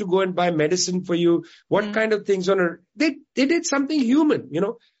need us to go and buy medicine for you? What kind of things they did something human,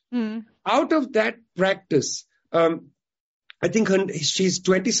 Out of that practice, I think she's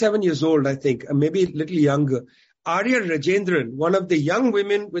 27 years old, I think, maybe a little younger. Arya Rajendran, one of the young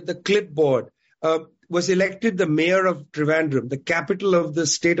women with the clipboard, was elected the mayor of Trivandrum, the capital of the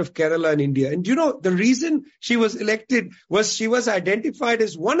state of Kerala in India. And the reason she was elected was she was identified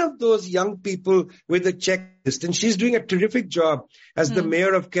as one of those young people with a checklist. And she's doing a terrific job as the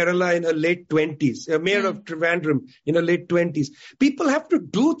mayor of Kerala in her late 20s, mayor of Trivandrum in her late 20s. People have to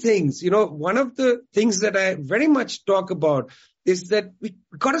do things. One of the things that I very much talk about is that we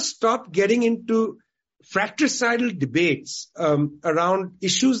got to stop getting into fratricidal debates around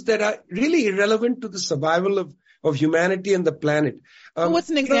issues that are really irrelevant to the survival of humanity and the planet.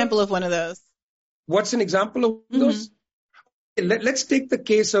 What's an example of one of those? What's an example of those? Let's take the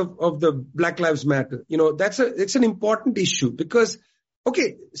case of the Black Lives Matter. It's an important issue because,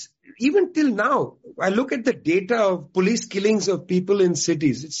 even till now, I look at the data of police killings of people in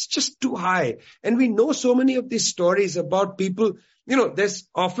cities. It's just too high. And we know so many of these stories about people, there's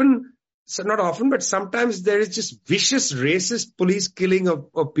often, so not often, but sometimes there is just vicious, racist police killing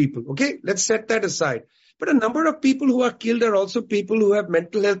of people. Okay, let's set that aside. But a number of people who are killed are also people who have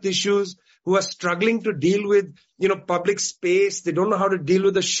mental health issues, who are struggling to deal with, public space. They don't know how to deal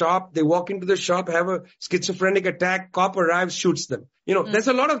with the shop. They walk into the shop, have a schizophrenic attack, cop arrives, shoots them. There's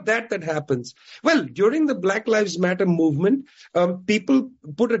a lot of that happens. Well, during the Black Lives Matter movement, people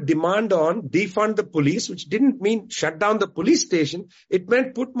put a demand on defund the police, which didn't mean shut down the police station. It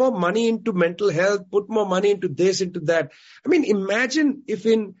meant put more money into mental health, put more money into this, into that. I mean, imagine if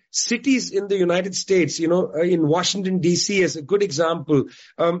in cities in the United States, in Washington, D.C. as a good example,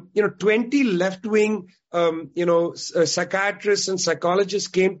 20 left-wing psychiatrists and psychologists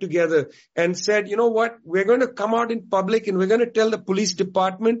came together and said, you know what, we're going to come out in public and we're going to tell the police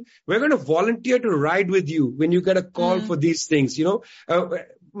department, we're going to volunteer to ride with you when you get a call for these things,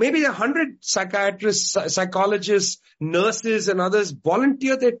 maybe 100 psychiatrists, psychologists, nurses and others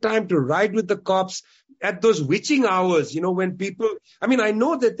volunteer their time to ride with the cops at those witching hours, when people, I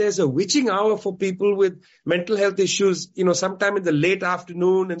know that there's a witching hour for people with mental health issues, sometime in the late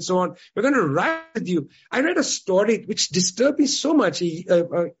afternoon and so on. We're going to ride with you. I read a story which disturbed me so much.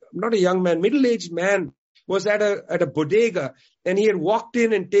 Not a young man, middle-aged man was at a bodega and he had walked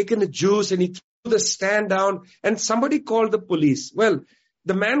in and taken a juice and he threw the stand down and somebody called the police. Well,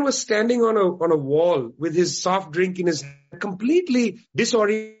 the man was standing on a wall with his soft drink in his hand, completely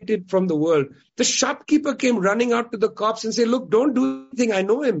disoriented from the world. The shopkeeper came running out to the cops and said, look, don't do anything. I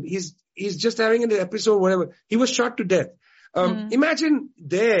know him. He's just having an episode, whatever. He was shot to death. Imagine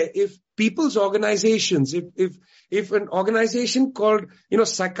there if people's organizations, if an organization called,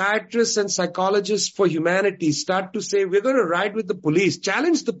 psychiatrists and psychologists for humanity start to say, we're going to ride with the police,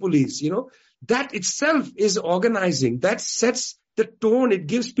 challenge the police, that itself is organizing. That sets the tone. It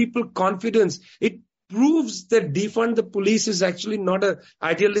gives people confidence. It proves that defund the police is actually not a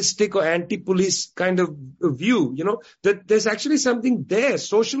idealistic or anti-police kind of view, that there's actually something there.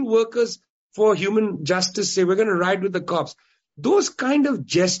 Social workers for human justice say, we're going to ride with the cops. Those kind of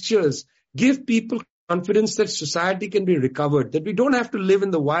gestures give people confidence that society can be recovered, that we don't have to live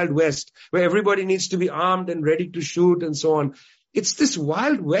in the Wild West where everybody needs to be armed and ready to shoot and so on. It's this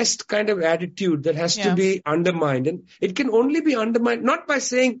Wild West kind of attitude that has to be undermined. And it can only be undermined not by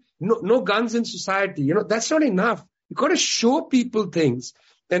saying no guns in society. That's not enough. You've got to show people things.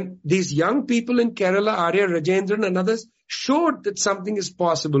 And these young people in Kerala, Arya Rajendran and others, showed that something is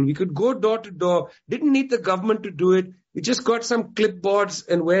possible. We could go door to door, didn't need the government to do it. We just got some clipboards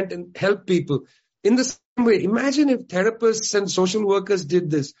and went and helped people. In the same way, imagine if therapists and social workers did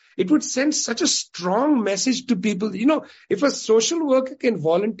this. It would send such a strong message to people. If a social worker can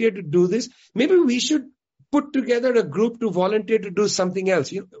volunteer to do this, maybe we should put together a group to volunteer to do something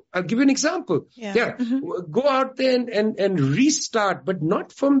else. I'll give you an example. Go out there and restart, but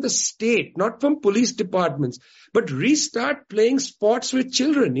not from the state, not from police departments, but restart playing sports with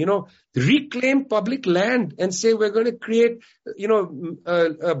children, reclaim public land and say, we're going to create,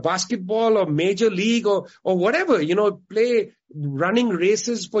 a basketball or major league or whatever, play running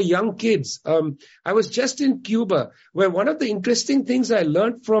races for young kids. I was just in Cuba, where one of the interesting things I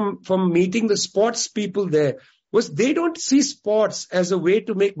learned from meeting the sports people there was they don't see sports as a way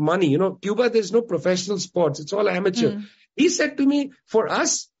to make money. Cuba, there's no professional sports. It's all amateur. He said to me, for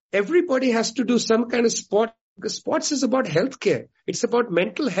us, everybody has to do some kind of sport because sports is about healthcare. It's about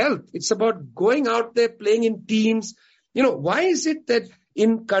mental health. It's about going out there, playing in teams. Why is it that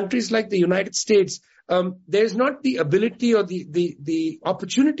in countries like the United States, there's not the ability or the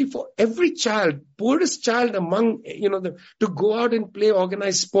opportunity for every child, poorest child among, to go out and play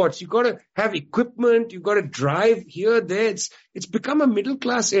organized sports. You got to have equipment. You got to drive here, there. It's become a middle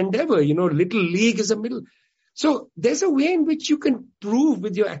class endeavor. Little league is a middle. So there's a way in which you can prove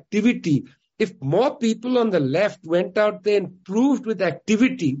with your activity. If more people on the left went out there and proved with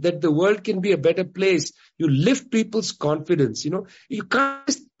activity that the world can be a better place, you lift people's confidence. You can't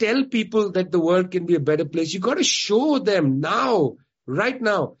just tell people that the world can be a better place. You got to show them now, right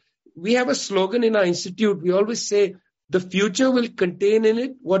now. We have a slogan in our institute. We always say, the future will contain in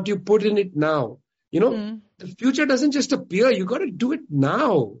it what you put in it now. The future doesn't just appear. You got to do it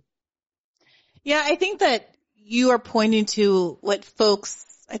now. Yeah, I think that you are pointing to what folks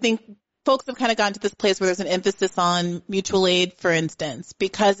have kind of gotten to this place where there's an emphasis on mutual aid, for instance,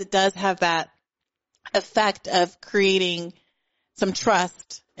 because it does have that effect of creating some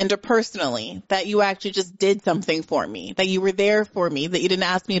trust interpersonally, that you actually just did something for me, that you were there for me, that you didn't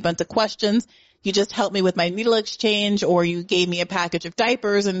ask me a bunch of questions. You just helped me with my needle exchange, or you gave me a package of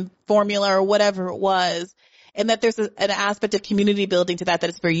diapers and formula or whatever it was. And that there's an aspect of community building to that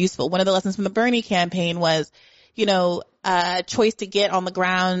is very useful. One of the lessons from the Bernie campaign was, a choice to get on the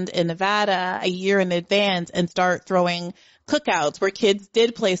ground in Nevada a year in advance and start throwing cookouts where kids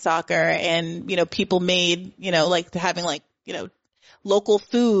did play soccer and, people made, having local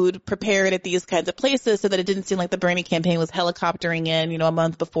food prepared at these kinds of places so that it didn't seem like the Bernie campaign was helicoptering in, a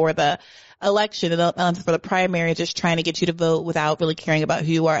month before the election, a month for the primary, just trying to get you to vote without really caring about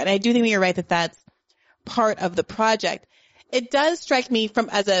who you are. And I do think that you're right that that's part of the project. It does strike me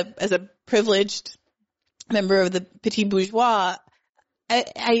as a privileged member of the petit bourgeois,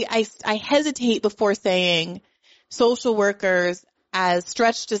 I hesitate before saying social workers, as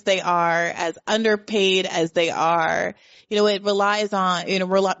stretched as they are, as underpaid as they are, it relies on,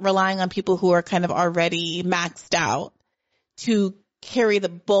 relying on people who are kind of already maxed out to carry the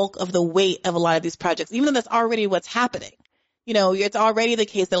bulk of the weight of a lot of these projects, even though that's already what's happening. It's already the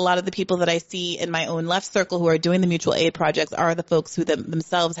case that a lot of the people that I see in my own left circle who are doing the mutual aid projects are the folks who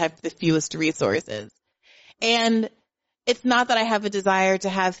themselves have the fewest resources. And it's not that I have a desire to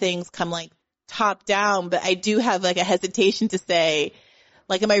have things come top down, but I do have a hesitation to say,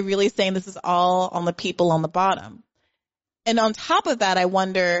 am I really saying this is all on the people on the bottom? And on top of that, I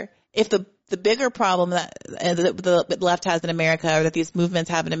wonder if the bigger problem that the left has in America, or that these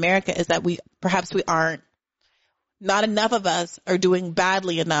movements have in America, is that not enough of us are doing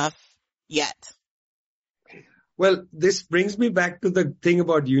badly enough yet. Well, this brings me back to the thing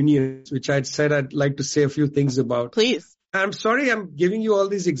about unions, which I'd said I'd like to say a few things about. Please. I'm sorry I'm giving you all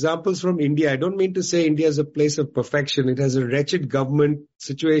these examples from India. I don't mean to say India is a place of perfection. It has a wretched government,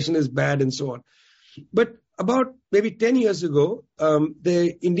 situation is bad and so on. But about maybe 10 years ago,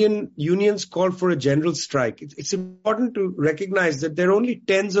 the Indian unions called for a general strike. It's important to recognize that there are only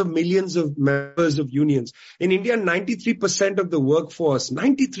tens of millions of members of unions. In India, 93% of the workforce,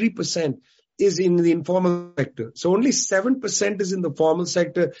 93%, is in the informal sector. So only 7% is in the formal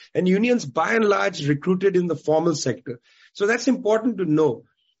sector, and unions by and large recruited in the formal sector. So that's important to know.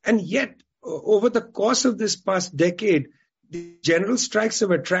 And yet, over the course of this past decade, the general strikes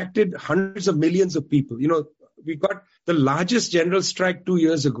have attracted hundreds of millions of people. You know, we got the largest general strike 2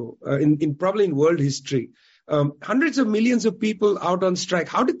 years ago, probably in world history. Hundreds of millions of people out on strike.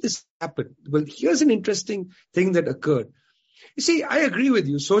 How did this happen? Well, here's an interesting thing that occurred. You see, I agree with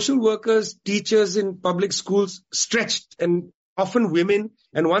you. Social workers, teachers in public schools stretched, and often women.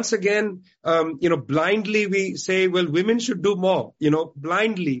 And once again, blindly we say, well, women should do more,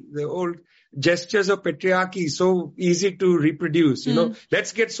 blindly. The old gestures of patriarchy, so easy to reproduce,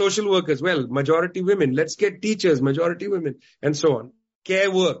 let's get social workers. Well, majority women. Let's get teachers, majority women, and so on.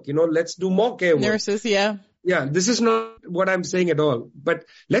 Care work, let's do more care work. Nurses, yeah. Yeah, this is not what I'm saying at all. But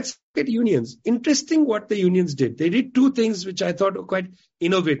let's look at unions. Interesting what the unions did. They did two things which I thought were quite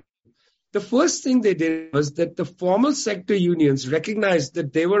innovative. The first thing they did was that the formal sector unions recognized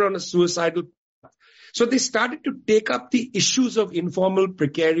that they were on a suicidal path. So they started to take up the issues of informal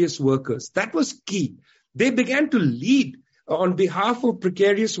precarious workers. That was key. They began to lead on behalf of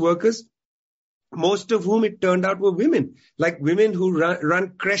precarious workers, most of whom it turned out were women, like women who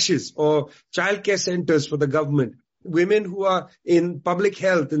run creches or childcare centers for the government, women who are in public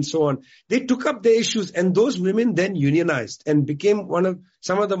health and so on. They took up the issues, and those women then unionized and became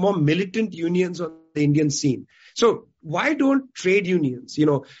some of the more militant unions on the Indian scene. So why don't trade unions,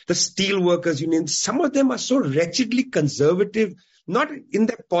 the steel workers unions, some of them are so wretchedly conservative, not in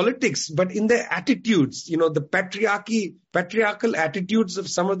their politics, but in their attitudes, the patriarchal attitudes of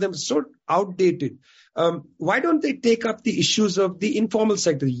some of them so outdated. Why don't they take up the issues of the informal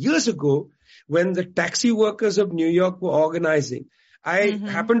sector? Years ago, when the taxi workers of New York were organizing, I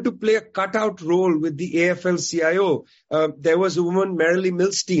happened to play a cutout role with the AFL-CIO. There was a woman, Marilee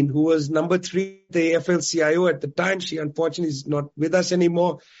Milstein, who was number 3 at the AFL-CIO at the time. She unfortunately is not with us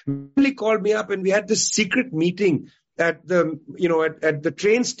anymore. Marilee called me up, and we had this secret meeting at the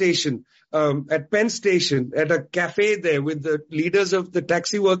train station, at Penn Station, at a cafe there with the leaders of the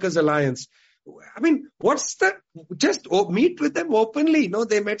Taxi Workers Alliance. I mean, just meet with them openly.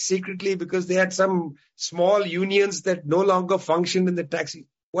 They met secretly because they had some small unions that no longer functioned in the taxi,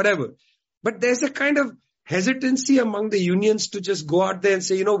 whatever. But there's a kind of hesitancy among the unions to just go out there and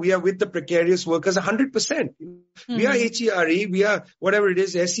say, we are with the precarious workers 100%. We are HERE, we are whatever it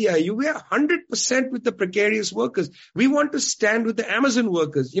is, SEIU, we are 100% with the precarious workers. We want to stand with the Amazon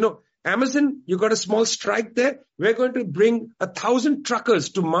workers. Amazon, you got a small strike there. We're going to bring 1,000 truckers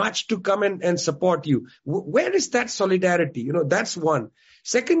to march to come and support you. Where is that solidarity? That's one.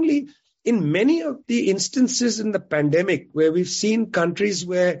 Secondly, in many of the instances in the pandemic where we've seen countries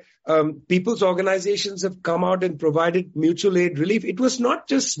where people's organizations have come out and provided mutual aid relief, it was not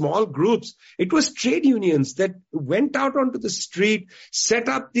just small groups. It was trade unions that went out onto the street, set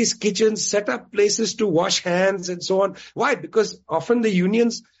up these kitchens, set up places to wash hands and so on. Why? Because often the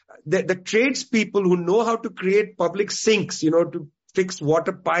unions, the tradespeople who know how to create public sinks, to fix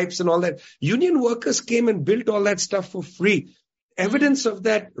water pipes and all that, union workers came and built all that stuff for free. Evidence of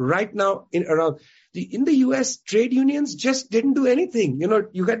that right now in the US, trade unions just didn't do anything.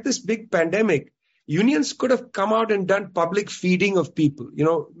 You got this big pandemic. Unions could have come out and done public feeding of people,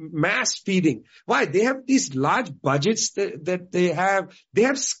 mass feeding. Why? They have these large budgets that they have. They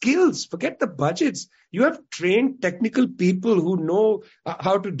have skills. Forget the budgets. You have trained technical people who know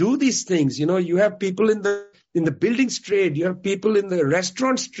how to do these things. You have people in the buildings trade. You have people in the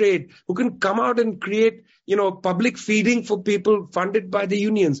restaurants trade who can come out and create, public feeding for people funded by the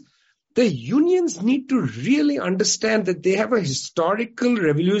unions. The unions need to really understand that they have a historical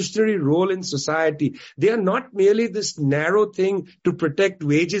revolutionary role in society. They are not merely this narrow thing to protect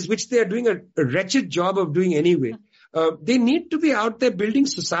wages, which they are doing a wretched job of doing anyway. They need to be out there building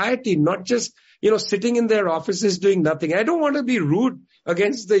society, not just, sitting in their offices doing nothing. I don't want to be rude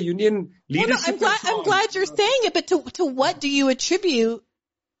against the union leadership. Well, no, I'm glad you're saying it, but to what do you attribute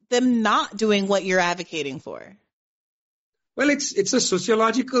them not doing what you're advocating for? Well, it's a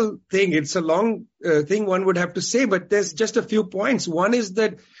sociological thing. It's a long thing one would have to say, but there's just a few points. One is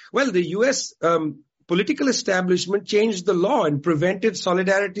that, the U.S. Political establishment changed the law and prevented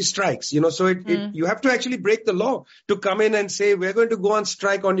solidarity strikes. So you have to actually break the law to come in and say, we're going to go on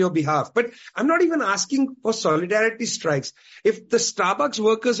strike on your behalf. But I'm not even asking for solidarity strikes. If the Starbucks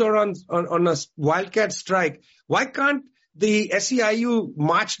workers are on a wildcat strike, why can't the SEIU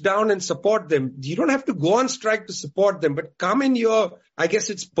march down and support them. You don't have to go on strike to support them, but come in your, I guess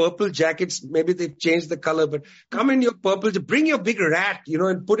it's purple jackets. Maybe they've changed the color, but come in your purple, bring your big rat,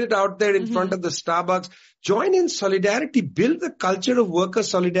 and put it out there in front of the Starbucks. Join in solidarity, build the culture of worker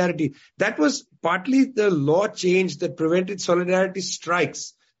solidarity. That was partly the law change that prevented solidarity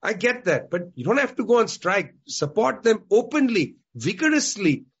strikes. I get that, but you don't have to go on strike. Support them openly,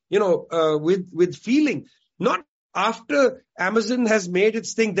 vigorously, with feeling. Not after Amazon has made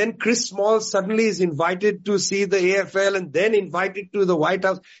its thing, then Chris Small suddenly is invited to see the AFL and then invited to the White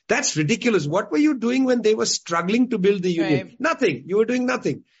House. That's ridiculous. What were you doing when they were struggling to build the union? Right. Nothing. You were doing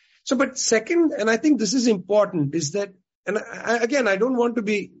nothing. So, but second, and I think this is important, is that, and I don't want to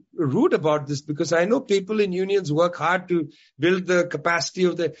be rude about this because I know people in unions work hard to build the capacity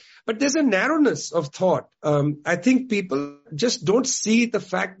of but there's a narrowness of thought. I think people just don't see the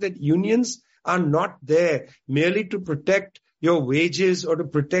fact that unions are not there merely to protect your wages or to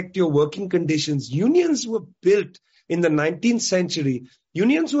protect your working conditions. Unions were built in the 19th century.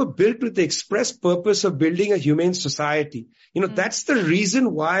 Unions were built with the express purpose of building a humane society. That's the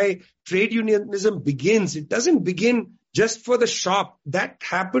reason why trade unionism begins. It doesn't begin just for the shop. That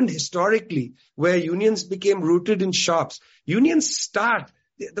happened historically, where unions became rooted in shops. Unions start.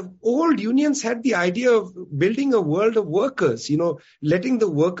 The old unions had the idea of building a world of workers, letting the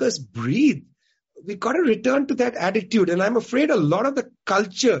workers breathe. We've got to return to that attitude. And I'm afraid a lot of the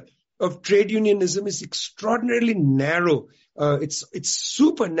culture of trade unionism is extraordinarily narrow. It's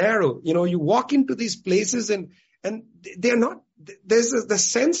super narrow. You walk into these places and they're not, the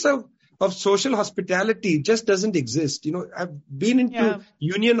sense of social hospitality just doesn't exist. I've been into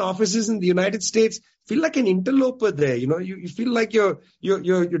union offices in the United States, feel like an interloper there. You feel like you're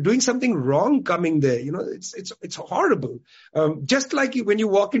doing something wrong coming there. It's horrible. Just like when you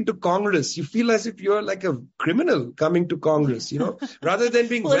walk into Congress, you feel as if you're like a criminal coming to Congress, rather than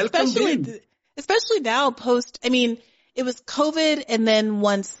being welcomed in. Especially now it was COVID and then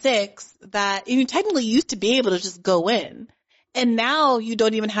 1/6 that you technically used to be able to just go in. And now you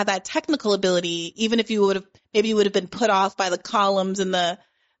don't even have that technical ability, even if you would have been put off by the columns and the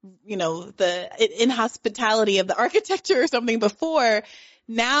inhospitality of the architecture or something before.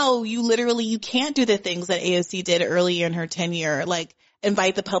 Now you can't do the things that AOC did earlier in her tenure, like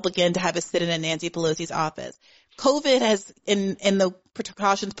invite the public in to have a sit in at Nancy Pelosi's office. COVID has, in the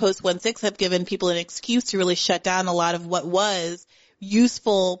precautions post 1/6, have given people an excuse to really shut down a lot of what was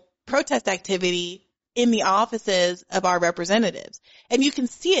useful protest activity in the offices of our representatives. And you can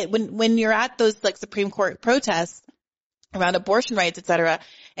see it when you're at those like Supreme Court protests around abortion rights, et cetera,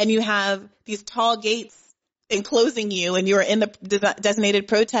 and you have these tall gates enclosing you and you're in the designated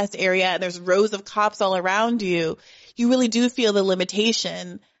protest area and there's rows of cops all around you. You really do feel the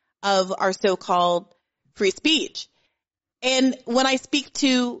limitation of our so-called free speech. And when I speak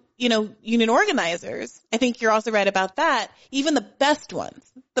to, union organizers, I think you're also right about that. Even the best ones,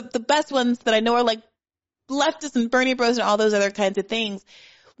 the best ones that I know are like leftists and Bernie Bros and all those other kinds of things.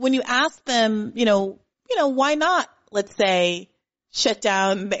 When you ask them, why not, let's say, shut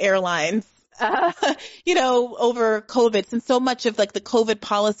down the airlines, over COVID, since so much of like the COVID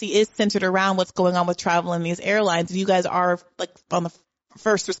policy is centered around what's going on with travel in these airlines. And you guys are like on the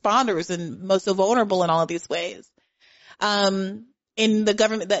first responders and most so vulnerable in all of these ways. In the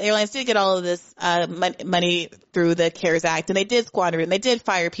government, the airlines did get all of this money through the CARES Act, and they did squander it, and they did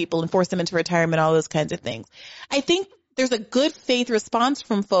fire people and force them into retirement, all those kinds of things. I think there's a good faith response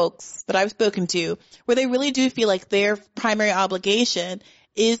from folks that I've spoken to where they really do feel like their primary obligation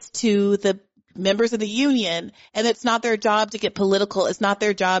is to the members of the union, and it's not their job to get political. It's not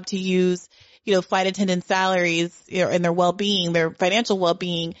their job to use, flight attendant salaries and their well-being, their financial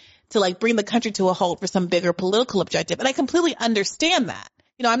well-being, to like bring the country to a halt for some bigger political objective. And I completely understand that.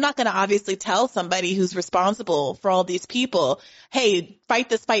 I'm not going to obviously tell somebody who's responsible for all these people, hey, fight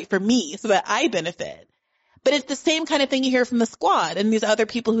this fight for me so that I benefit. But it's the same kind of thing you hear from the squad and these other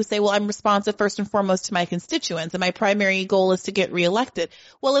people who say, well, I'm responsive first and foremost to my constituents and my primary goal is to get reelected.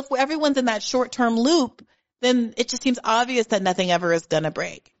 Well, if everyone's in that short-term loop, then it just seems obvious that nothing ever is going to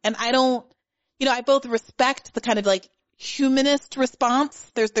break. And I both respect the kind of like humanist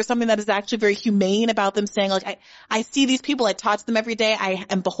response. There's something that is actually very humane about them saying, like, I see these people, I talk to them every day, I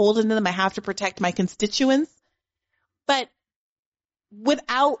am beholden to them, I have to protect my constituents. But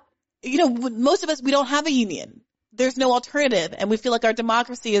without, most of us, we don't have a union. There's no alternative, and we feel like our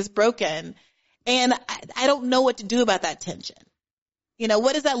democracy is broken. And I don't know what to do about that tension.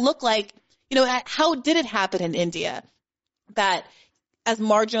 What does that look like? How did it happen in India that as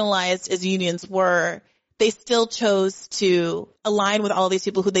marginalized as unions were, they still chose to align with all these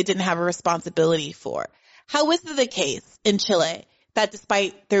people who they didn't have a responsibility for? How is it the case in Chile that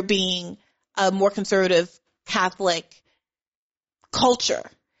despite there being a more conservative Catholic culture,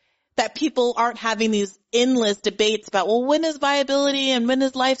 that people aren't having these endless debates about, well, when is viability and when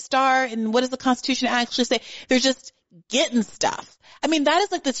does life start and what does the Constitution actually say? They're just getting stuff. I mean, that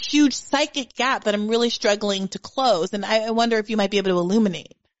is like this huge psychic gap that I'm really struggling to close. And I wonder if you might be able to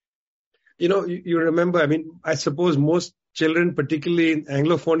illuminate. You remember, I mean, I suppose most children, particularly in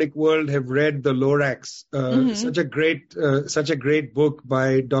Anglophonic world, have read the Lorax, such a great book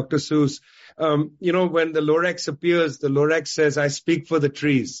by Dr. Seuss. When the Lorax appears, the Lorax says, I speak for the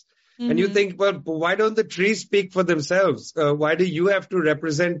trees. And you think, well, why don't the trees speak for themselves? Why do you have to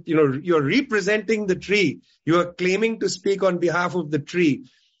represent, you're representing the tree. You are claiming to speak on behalf of the tree.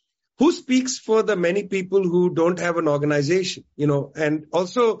 Who speaks for the many people who don't have an organization, and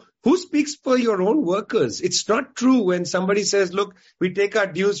also who speaks for your own workers? It's not true when somebody says, look, we take our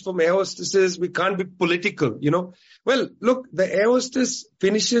dues from air hostesses. We can't be political, Well, look, the air hostess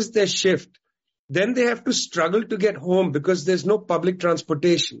finishes their shift. Then they have to struggle to get home because there's no public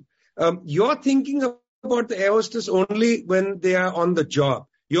transportation. You're thinking about the air hostess only when they are on the job.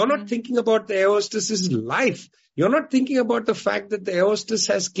 You're not thinking about the air hostess's life. You're not thinking about the fact that the air hostess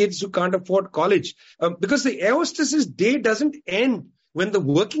has kids who can't afford college. Because the air hostess's day doesn't end when the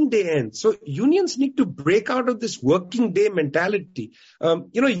working day ends. So unions need to break out of this working day mentality.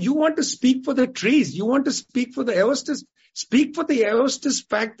 You want to speak for the trees. You want to speak for the air hostess. Speak for the air hostess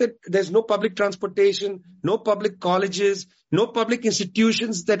fact that there's no public transportation, no public colleges, no public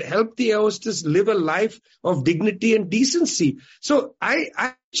institutions that help the air hostess live a life of dignity and decency. So I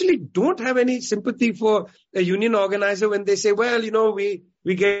actually don't have any sympathy for a union organizer when they say, well,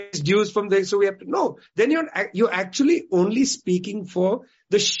 we get dues from there, so we have to. No, then you're actually only speaking for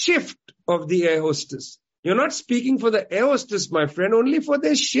the shift of the air hostess. You're not speaking for the air hostess, my friend, only for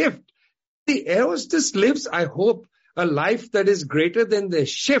their shift. The air hostess lives, I hope, a life that is greater than their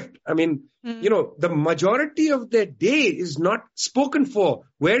shift. I mean, the majority of their day is not spoken for.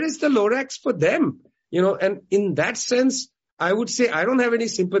 Where is the Lorax for them? And in that sense, I would say I don't have any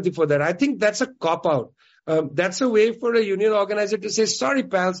sympathy for that. I think that's a cop-out. That's a way for a union organizer to say, sorry,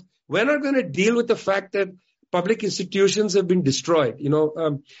 pals, we're not going to deal with the fact that public institutions have been destroyed.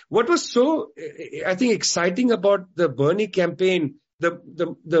 What was so, I think, exciting about the Bernie campaign,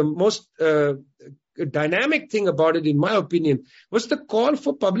 the most dynamic thing about it, in my opinion, was the call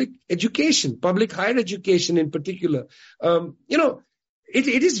for public education, public higher education in particular.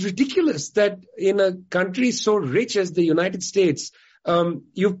 It is ridiculous that in a country so rich as the United States,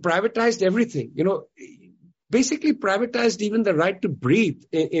 you've privatized everything, basically privatized even the right to breathe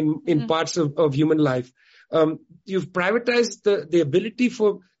in parts of human life. You've privatized the ability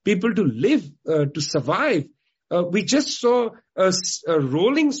for people to live, to survive. We just saw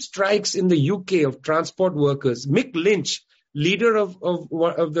rolling strikes in the UK of transport workers. Mick Lynch, leader of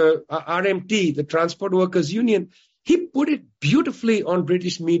the RMT, the Transport Workers Union, he put it beautifully on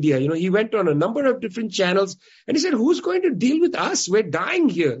British media. He went on a number of different channels and he said, who's going to deal with us? We're dying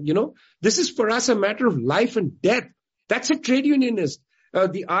here. This is for us a matter of life and death. That's a trade unionist.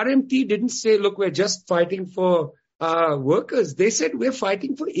 The RMT didn't say, look, we're just fighting for workers. They said we're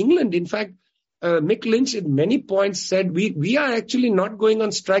fighting for England. In fact, Mick Lynch at many points said, we are actually not going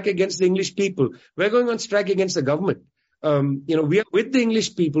on strike against the English people. We're going on strike against the government. We are with the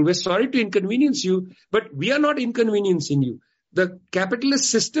English people. We're sorry to inconvenience you, but we are not inconveniencing you. The capitalist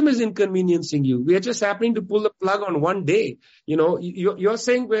system is inconveniencing you. We are just happening to pull the plug on one day. You're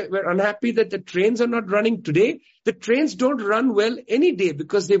saying we're unhappy that the trains are not running today. The trains don't run well any day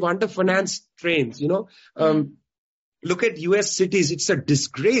because they've underfinanced trains, Look at US cities. It's a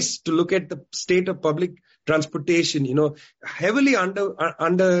disgrace to look at the state of public transportation, heavily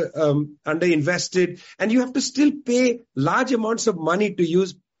underinvested, and you have to still pay large amounts of money to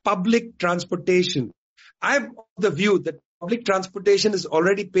use public transportation. I'm of the view that public transportation is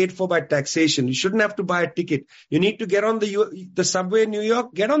already paid for by taxation. You shouldn't have to buy a ticket. You need to get on the subway in New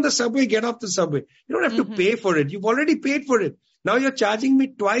York, get on the subway, get off the subway. You don't have to pay for it. You've already paid for it. Now you're charging me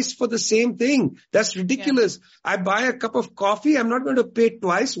twice for the same thing. That's ridiculous. Yeah. I buy a cup of coffee. I'm not going to pay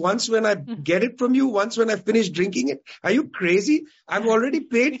twice. Once when I get it from you, once when I finish drinking it. Are you crazy? I've already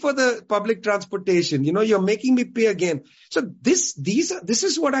paid for the public transportation. You're making me pay again. So this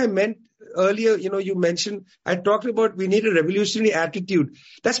is what I meant earlier. You mentioned, I talked about we need a revolutionary attitude.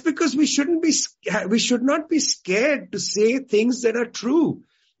 That's because we should not be scared to say things that are true.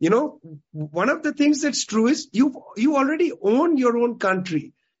 One of the things that's true is you already own your own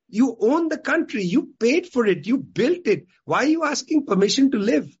country. You own the country. You paid for it. You built it. Why are you asking permission to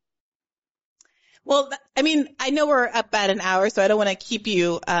live? Well, I mean, I know we're up at an hour, so I don't want to keep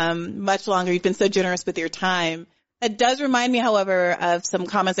you much longer. You've been so generous with your time. It does remind me, however, of some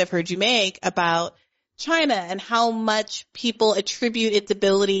comments I've heard you make about China and how much people attribute its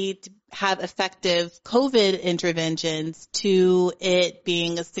ability to have effective COVID interventions to it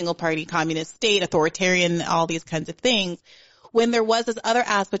being a single-party communist state, authoritarian, all these kinds of things, when there was this other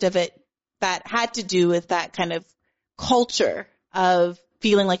aspect of it that had to do with that kind of culture of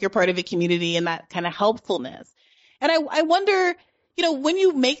feeling like you're part of a community and that kind of helpfulness. And I wonder, when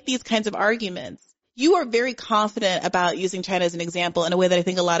you make these kinds of arguments, you are very confident about using China as an example in a way that I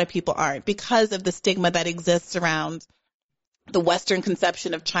think a lot of people aren't, because of the stigma that exists around the Western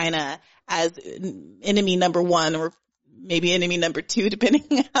conception of China as enemy number one, or maybe enemy number two, depending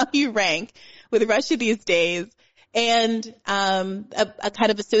on how you rank with Russia these days, and a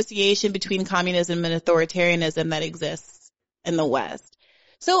kind of association between communism and authoritarianism that exists in the West.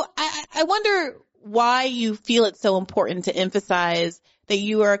 So I wonder why you feel it's so important to emphasize that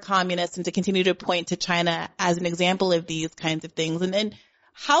you are a communist and to continue to point to China as an example of these kinds of things, and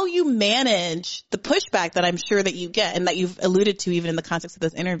how you manage the pushback that I'm sure that you get and that you've alluded to even in the context of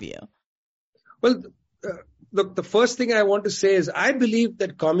this interview. Well, look, the first thing I want to say is I believe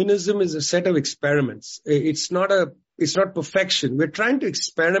that communism is a set of experiments. It's not perfection. We're trying to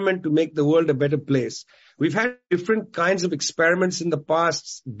experiment to make the world a better place. We've had different kinds of experiments in the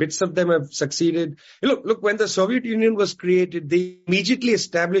past. Bits of them have succeeded. Look, when the Soviet Union was created, they immediately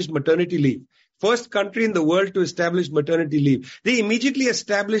established maternity leave. First country in the world to establish maternity leave. They immediately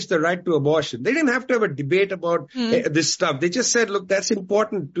established the right to abortion. They didn't have to have a debate about this stuff. They just said, look, that's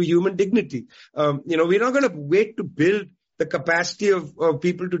important to human dignity. We're not going to wait to build the capacity of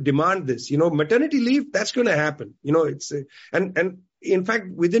people to demand this. Maternity leave, that's going to happen. And in fact,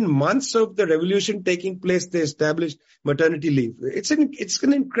 within months of the revolution taking place, they established maternity leave. It's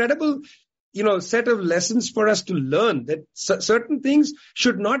an incredible set of lessons for us to learn that certain things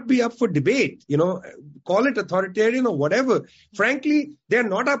should not be up for debate, call it authoritarian or whatever. Frankly, they're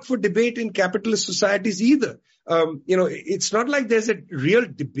not up for debate in capitalist societies either. It's not like there's a real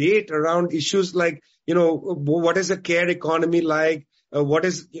debate around issues like, what is a care economy like?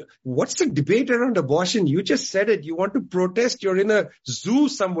 What's the debate around abortion? You just said it. You want to protest. You're in a zoo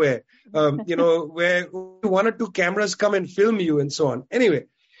somewhere, where one or two cameras come and film you and so on. Anyway,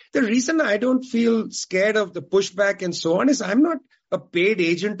 the reason I don't feel scared of the pushback and so on is I'm not a paid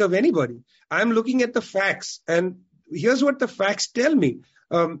agent of anybody. I'm looking at the facts, and here's what the facts tell me.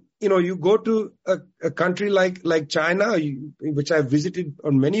 You go to a country like China, which I've visited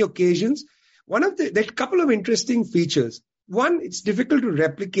on many occasions. There's a couple of interesting features. One, it's difficult to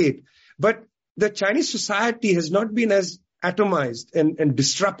replicate, but the Chinese society has not been as atomized and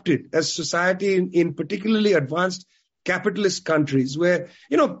disrupted as society in particularly advanced capitalist countries where,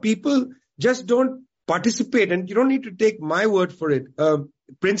 people just don't participate, and you don't need to take my word for it.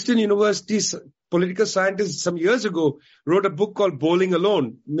 Princeton University's political scientist some years ago wrote a book called Bowling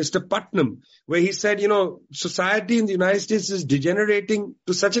Alone, Mr. Putnam, where he said, society in the United States is degenerating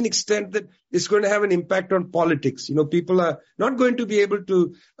to such an extent that it's going to have an impact on politics. People are not going to be able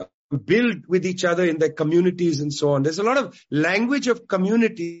to build with each other in their communities and so on. There's a lot of language of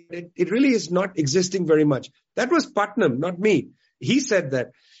community. It really is not existing very much. That was Putnam, not me. He said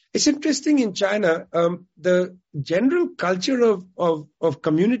that. It's interesting in China, the general culture of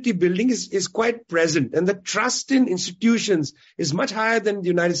community building is quite present, and the trust in institutions is much higher than the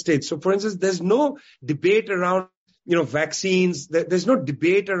United States. So for instance, there's no debate around, vaccines. There's no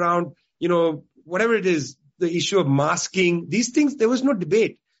debate around, whatever it is, the issue of masking. These things, there was no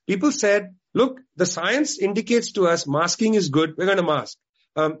debate. People said, look, the science indicates to us masking is good. We're going to mask.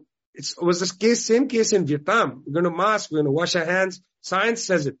 It was the same case in Vietnam. We're going to mask. We're going to wash our hands. Science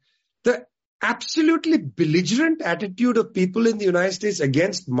says it. The absolutely belligerent attitude of people in the United States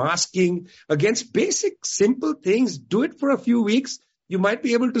against masking, against basic, simple things, do it for a few weeks. You might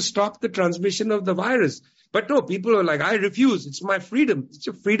be able to stop the transmission of the virus. But no, people are like, I refuse. It's my freedom. It's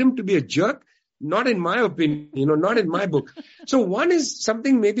your freedom to be a jerk. Not in my opinion, not in my book. So one is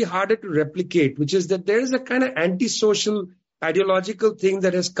something maybe harder to replicate, which is that there is a kind of antisocial ideological thing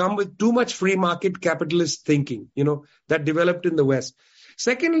that has come with too much free market capitalist thinking, that developed in the West.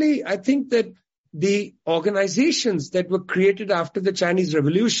 Secondly, I think that the organizations that were created after the Chinese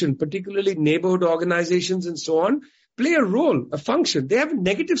Revolution, particularly neighborhood organizations and so on, play a role, a function. They have a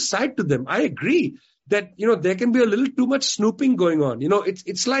negative side to them. I agree that, there can be a little too much snooping going on.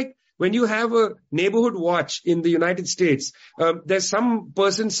 It's like When you have a neighborhood watch in the United States, there's some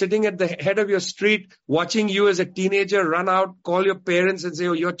person sitting at the head of your street watching you as a teenager run out, call your parents and say,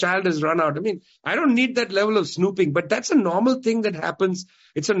 oh, your child has run out. I mean, I don't need that level of snooping, but that's a normal thing that happens.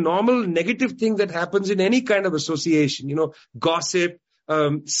 It's a normal negative thing that happens in any kind of association, gossip,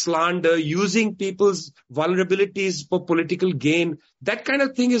 slander, using people's vulnerabilities for political gain. That kind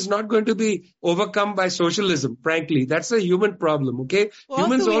of thing is not going to be overcome by socialism, frankly. That's a human problem, okay? Well,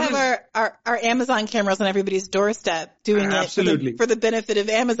 Humans also we have our Amazon cameras on everybody's doorstep doing it for the benefit of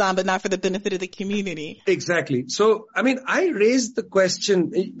Amazon, but not for the benefit of the community. Exactly. So, I mean, I raised the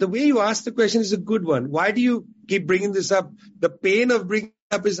question, the way you asked the question is a good one. Why do you keep bringing this up? The pain of bringing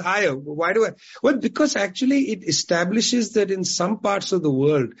up is higher. Why do I? Well, because actually it establishes that in some parts of the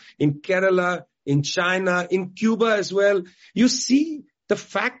world, in Kerala, in China, in Cuba as well, you see the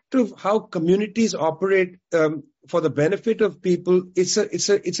fact of how communities operate for the benefit of people. It's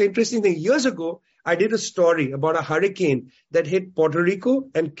an interesting thing. Years ago, I did a story about a hurricane that hit Puerto Rico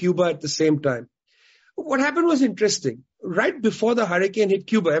and Cuba at the same time. What happened was interesting. Right before the hurricane hit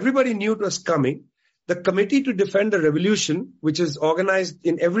Cuba, everybody knew it was coming. The Committee to Defend the Revolution, which is organized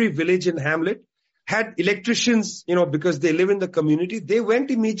in every village and hamlet, had electricians, because they live in the community. They went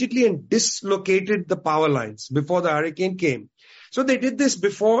immediately and dislocated the power lines before the hurricane came. So they did this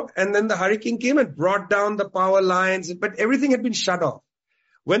before, and then the hurricane came and brought down the power lines, but everything had been shut off.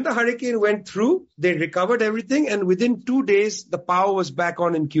 When the hurricane went through, they recovered everything, and within 2 days, the power was back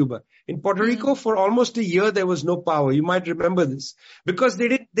on in Cuba. In Puerto Rico, for almost a year, there was no power. You might remember this. Because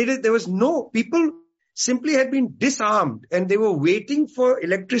there was people simply had been disarmed, and they were waiting for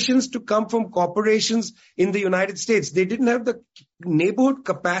electricians to come from corporations in the United States. They didn't have the neighborhood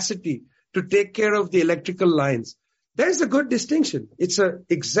capacity to take care of the electrical lines. There's a good distinction. It's an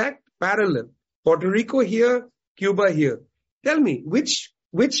exact parallel. Puerto Rico here, Cuba here. Tell me, which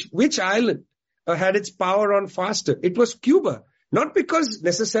island had its power on faster? It was Cuba. Not because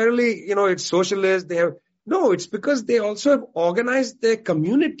necessarily, it's socialist. No, it's because they also have organized their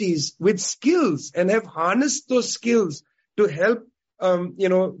communities with skills and have harnessed those skills to help,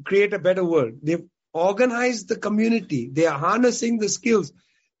 create a better world. They've organized the community. They are harnessing the skills.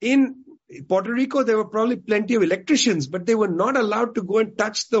 In Puerto Rico, there were probably plenty of electricians, but they were not allowed to go and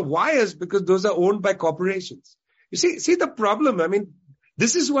touch the wires because those are owned by corporations. You see the problem. I mean,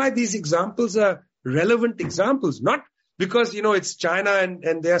 this is why these examples are relevant examples, not because, it's China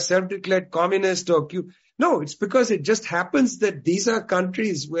and they are self-declared communist or No, it's because it just happens that these are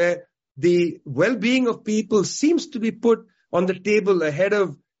countries where the well-being of people seems to be put on the table ahead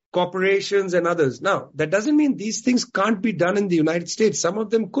of corporations and others. Now, that doesn't mean these things can't be done in the United States. Some of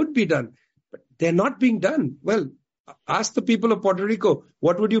them could be done, but they're not being done. Well, ask the people of Puerto Rico,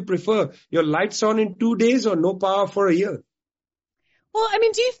 what would you prefer? Your lights on in 2 days or no power for a year? Well, I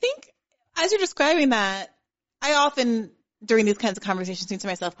mean, do you think, as you're describing that, I often, during these kinds of conversations, think to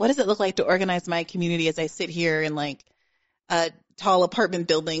myself, what does it look like to organize my community as I sit here in like a tall apartment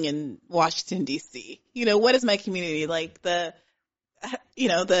building in Washington, D.C.? What is my community like? The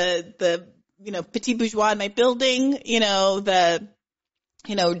petit bourgeois in my building, the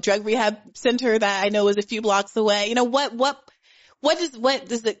drug rehab center that I know is a few blocks away. What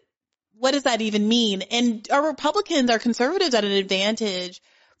does that even mean? And are conservatives at an advantage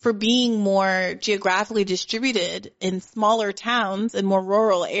for being more geographically distributed in smaller towns and more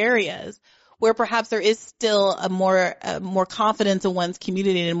rural areas where perhaps there is still a more confidence in one's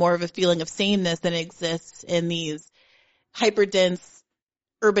community and more of a feeling of sameness than exists in these hyperdense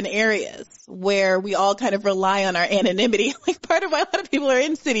urban areas where we all kind of rely on our anonymity. Like part of why a lot of people are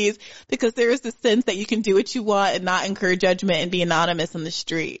in cities, because there is this sense that you can do what you want and not incur judgment and be anonymous on the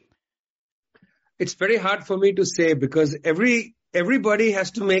street. It's very hard for me to say because everybody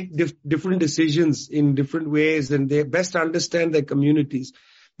has to make different decisions in different ways and they best understand their communities.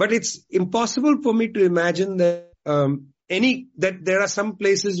 But it's impossible for me to imagine that that there are some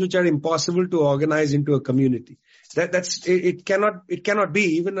places which are impossible to organize into a community. It cannot be.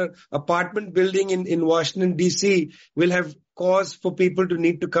 Even an apartment building in Washington, D.C. will have cause for people to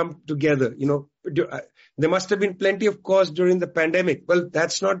need to come together. There must have been plenty of cause during the pandemic. Well,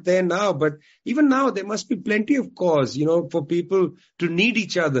 that's not there now, but even now there must be plenty of cause, for people to need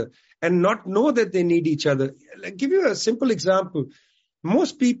each other and not know that they need each other. I'll give you a simple example.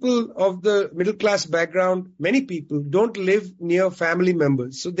 Most people of the middle class background, many people don't live near family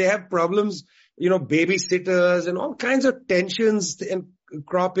members. So they have problems, babysitters and all kinds of tensions and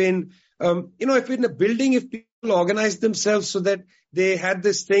crop in. If in a building, if people organize themselves so that they had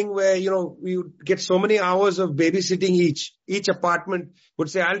this thing where, we would get so many hours of babysitting each. Each apartment would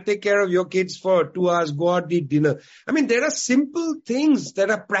say, I'll take care of your kids for 2 hours, go out, eat dinner. I mean, there are simple things that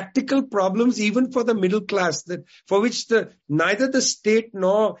are practical problems, even for the middle class, that for which neither the state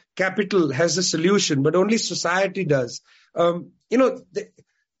nor capital has a solution, but only society does.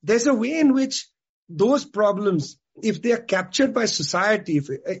 There's a way in which those problems, if they are captured by society,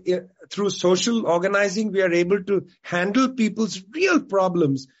 if through social organizing, we are able to handle people's real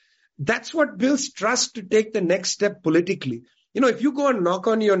problems. That's what builds trust to take the next step politically. If you go and knock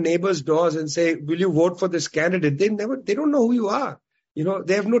on your neighbor's doors and say, will you vote for this candidate? They don't know who you are.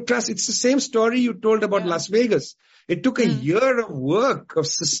 They have no trust. It's the same story you told about Las Vegas. It took a year of work, of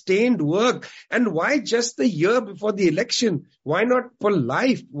sustained work. And why just the year before the election? Why not for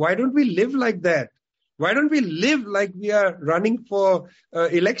life? Why don't we live like that? Why don't we live like we are running for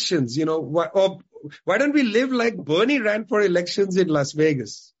elections? Why don't we live like Bernie ran for elections in Las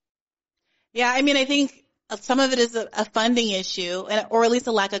Vegas? Yeah, I mean, I think some of it is a funding issue, or at least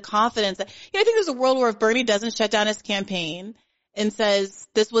a lack of confidence. I think there's a world where if Bernie doesn't shut down his campaign and says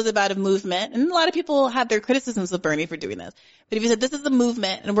this was about a movement, and a lot of people have their criticisms of Bernie for doing this, but if he said this is a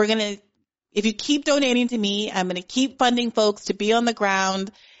movement and if you keep donating to me, I'm going to keep funding folks to be on the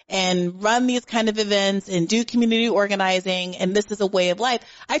ground and run these kind of events and do community organizing, and this is a way of life,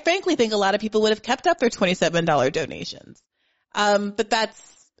 I frankly think a lot of people would have kept up their $27 donations. But that's,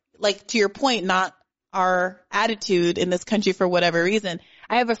 like, to your point, not our attitude in this country for whatever reason.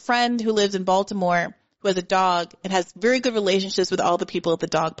 I have a friend who lives in Baltimore who has a dog and has very good relationships with all the people at the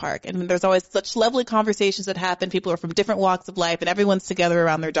dog park. And there's always such lovely conversations that happen. People are from different walks of life and everyone's together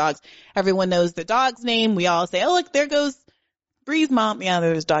around their dogs. Everyone knows their dog's name. We all say, oh, look, there goes Bree's mom. Yeah,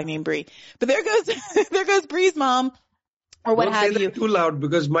 there's a dog named Bree. But there goes Bree's mom, or what have you. Don't say that too loud,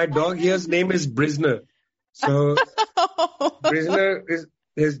 because my dog here's name is Brisner. So Brisner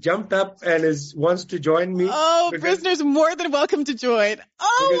has jumped up and wants to join me. Oh, Brisner's more than welcome to join.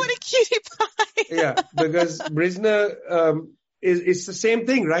 Oh, what a cutie pie. Yeah, because Brisner, it's the same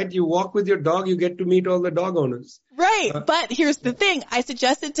thing, right? You walk with your dog, you get to meet all the dog owners. Right. But here's the thing. I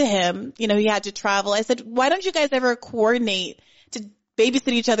suggested to him, he had to travel. I said, why don't you guys ever coordinate to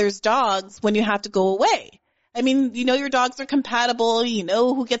babysit each other's dogs when you have to go away? I mean, your dogs are compatible. You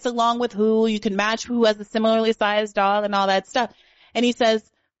know who gets along with who. You can match who has a similarly sized dog and all that stuff. And he says,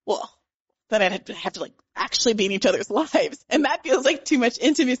 well, then I'd have to actually be in each other's lives. And that feels like too much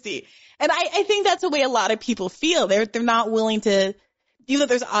intimacy. And I think that's the way a lot of people feel. They're not willing to, even though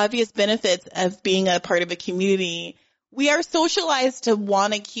there's obvious benefits of being a part of a community, we are socialized to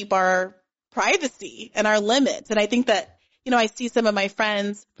want to keep our privacy and our limits. And I think that, I see some of my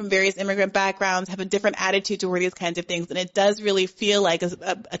friends from various immigrant backgrounds have a different attitude toward these kinds of things. And it does really feel like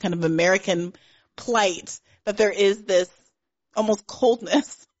a kind of American plight that there is this almost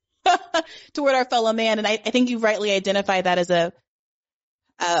coldness toward our fellow man. And I think you rightly identify that as a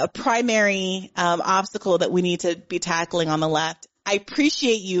primary obstacle that we need to be tackling on the left. I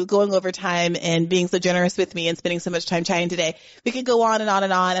appreciate you going over time and being so generous with me and spending so much time chatting today. We could go on and on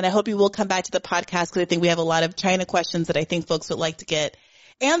and on, and I hope you will come back to the podcast because I think we have a lot of China questions that I think folks would like to get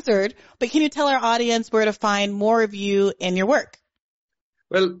answered. But can you tell our audience where to find more of you and your work?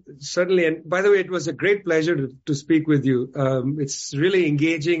 Well, certainly. And by the way, it was a great pleasure to speak with you. It's really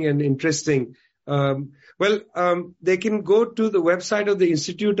engaging and interesting. They can go to the website of the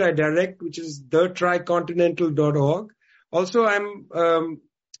institute I direct, which is thetricontinental.org. Also,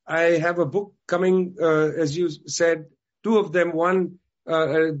 I have a book coming, as you said, two of them. One,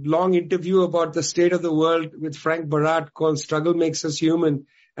 a long interview about the state of the world with Frank Barat called Struggle Makes Us Human.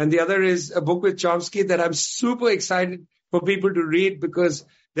 And the other is a book with Chomsky that I'm super excited for people to read, because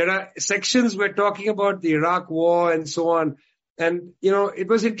there are sections we're talking about the Iraq war and so on. And, it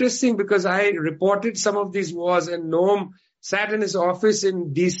was interesting because I reported some of these wars, and Noam sat in his office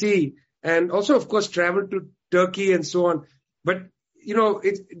in DC and also, of course, traveled to Turkey and so on. But,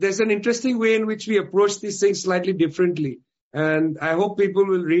 there's an interesting way in which we approach these things slightly differently. And I hope people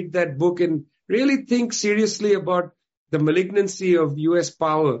will read that book and really think seriously about the malignancy of U.S.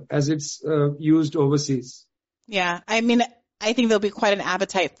 power as it's used overseas. Yeah, I mean, I think there'll be quite an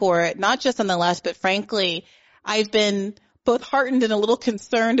appetite for it, not just on the left, but frankly, I've been both heartened and a little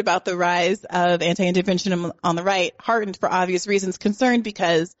concerned about the rise of anti-intervention on the right. Heartened for obvious reasons, concerned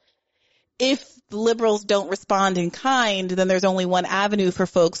because if the liberals don't respond in kind, then there's only one avenue for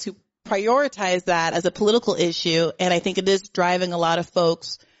folks who prioritize that as a political issue. And I think it is driving a lot of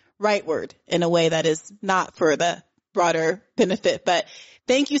folks rightward in a way that is not for the broader benefit. But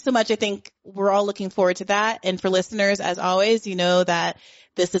thank you so much. I think we're all looking forward to that. And for listeners, as always, you know that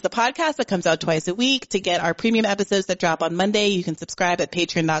this is a podcast that comes out twice a week. To get our premium episodes that drop on Monday, you can subscribe at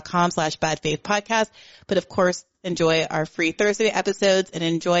patreon.com/badfaithpodcast. But of course, enjoy our free Thursday episodes and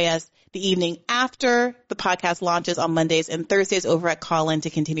enjoy us the evening after the podcast launches on Mondays and Thursdays over at Callin to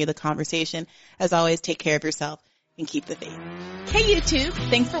continue the conversation. As always, take care of yourself and keep the faith. Hey YouTube,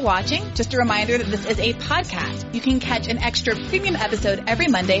 thanks for watching. Just a reminder that this is a podcast. You can catch an extra premium episode every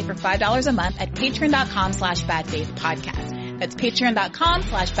Monday for $5 a month at patreon.com/badfaithpodcast. That's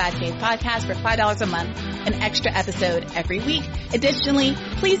patreon.com/badfaithpodcast for $5 a month, an extra episode every week. Additionally,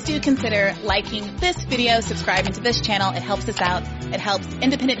 please do consider liking this video, subscribing to this channel. It helps us out. It helps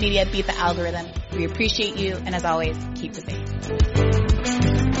independent media beat the algorithm. We appreciate you. And as always, keep the faith.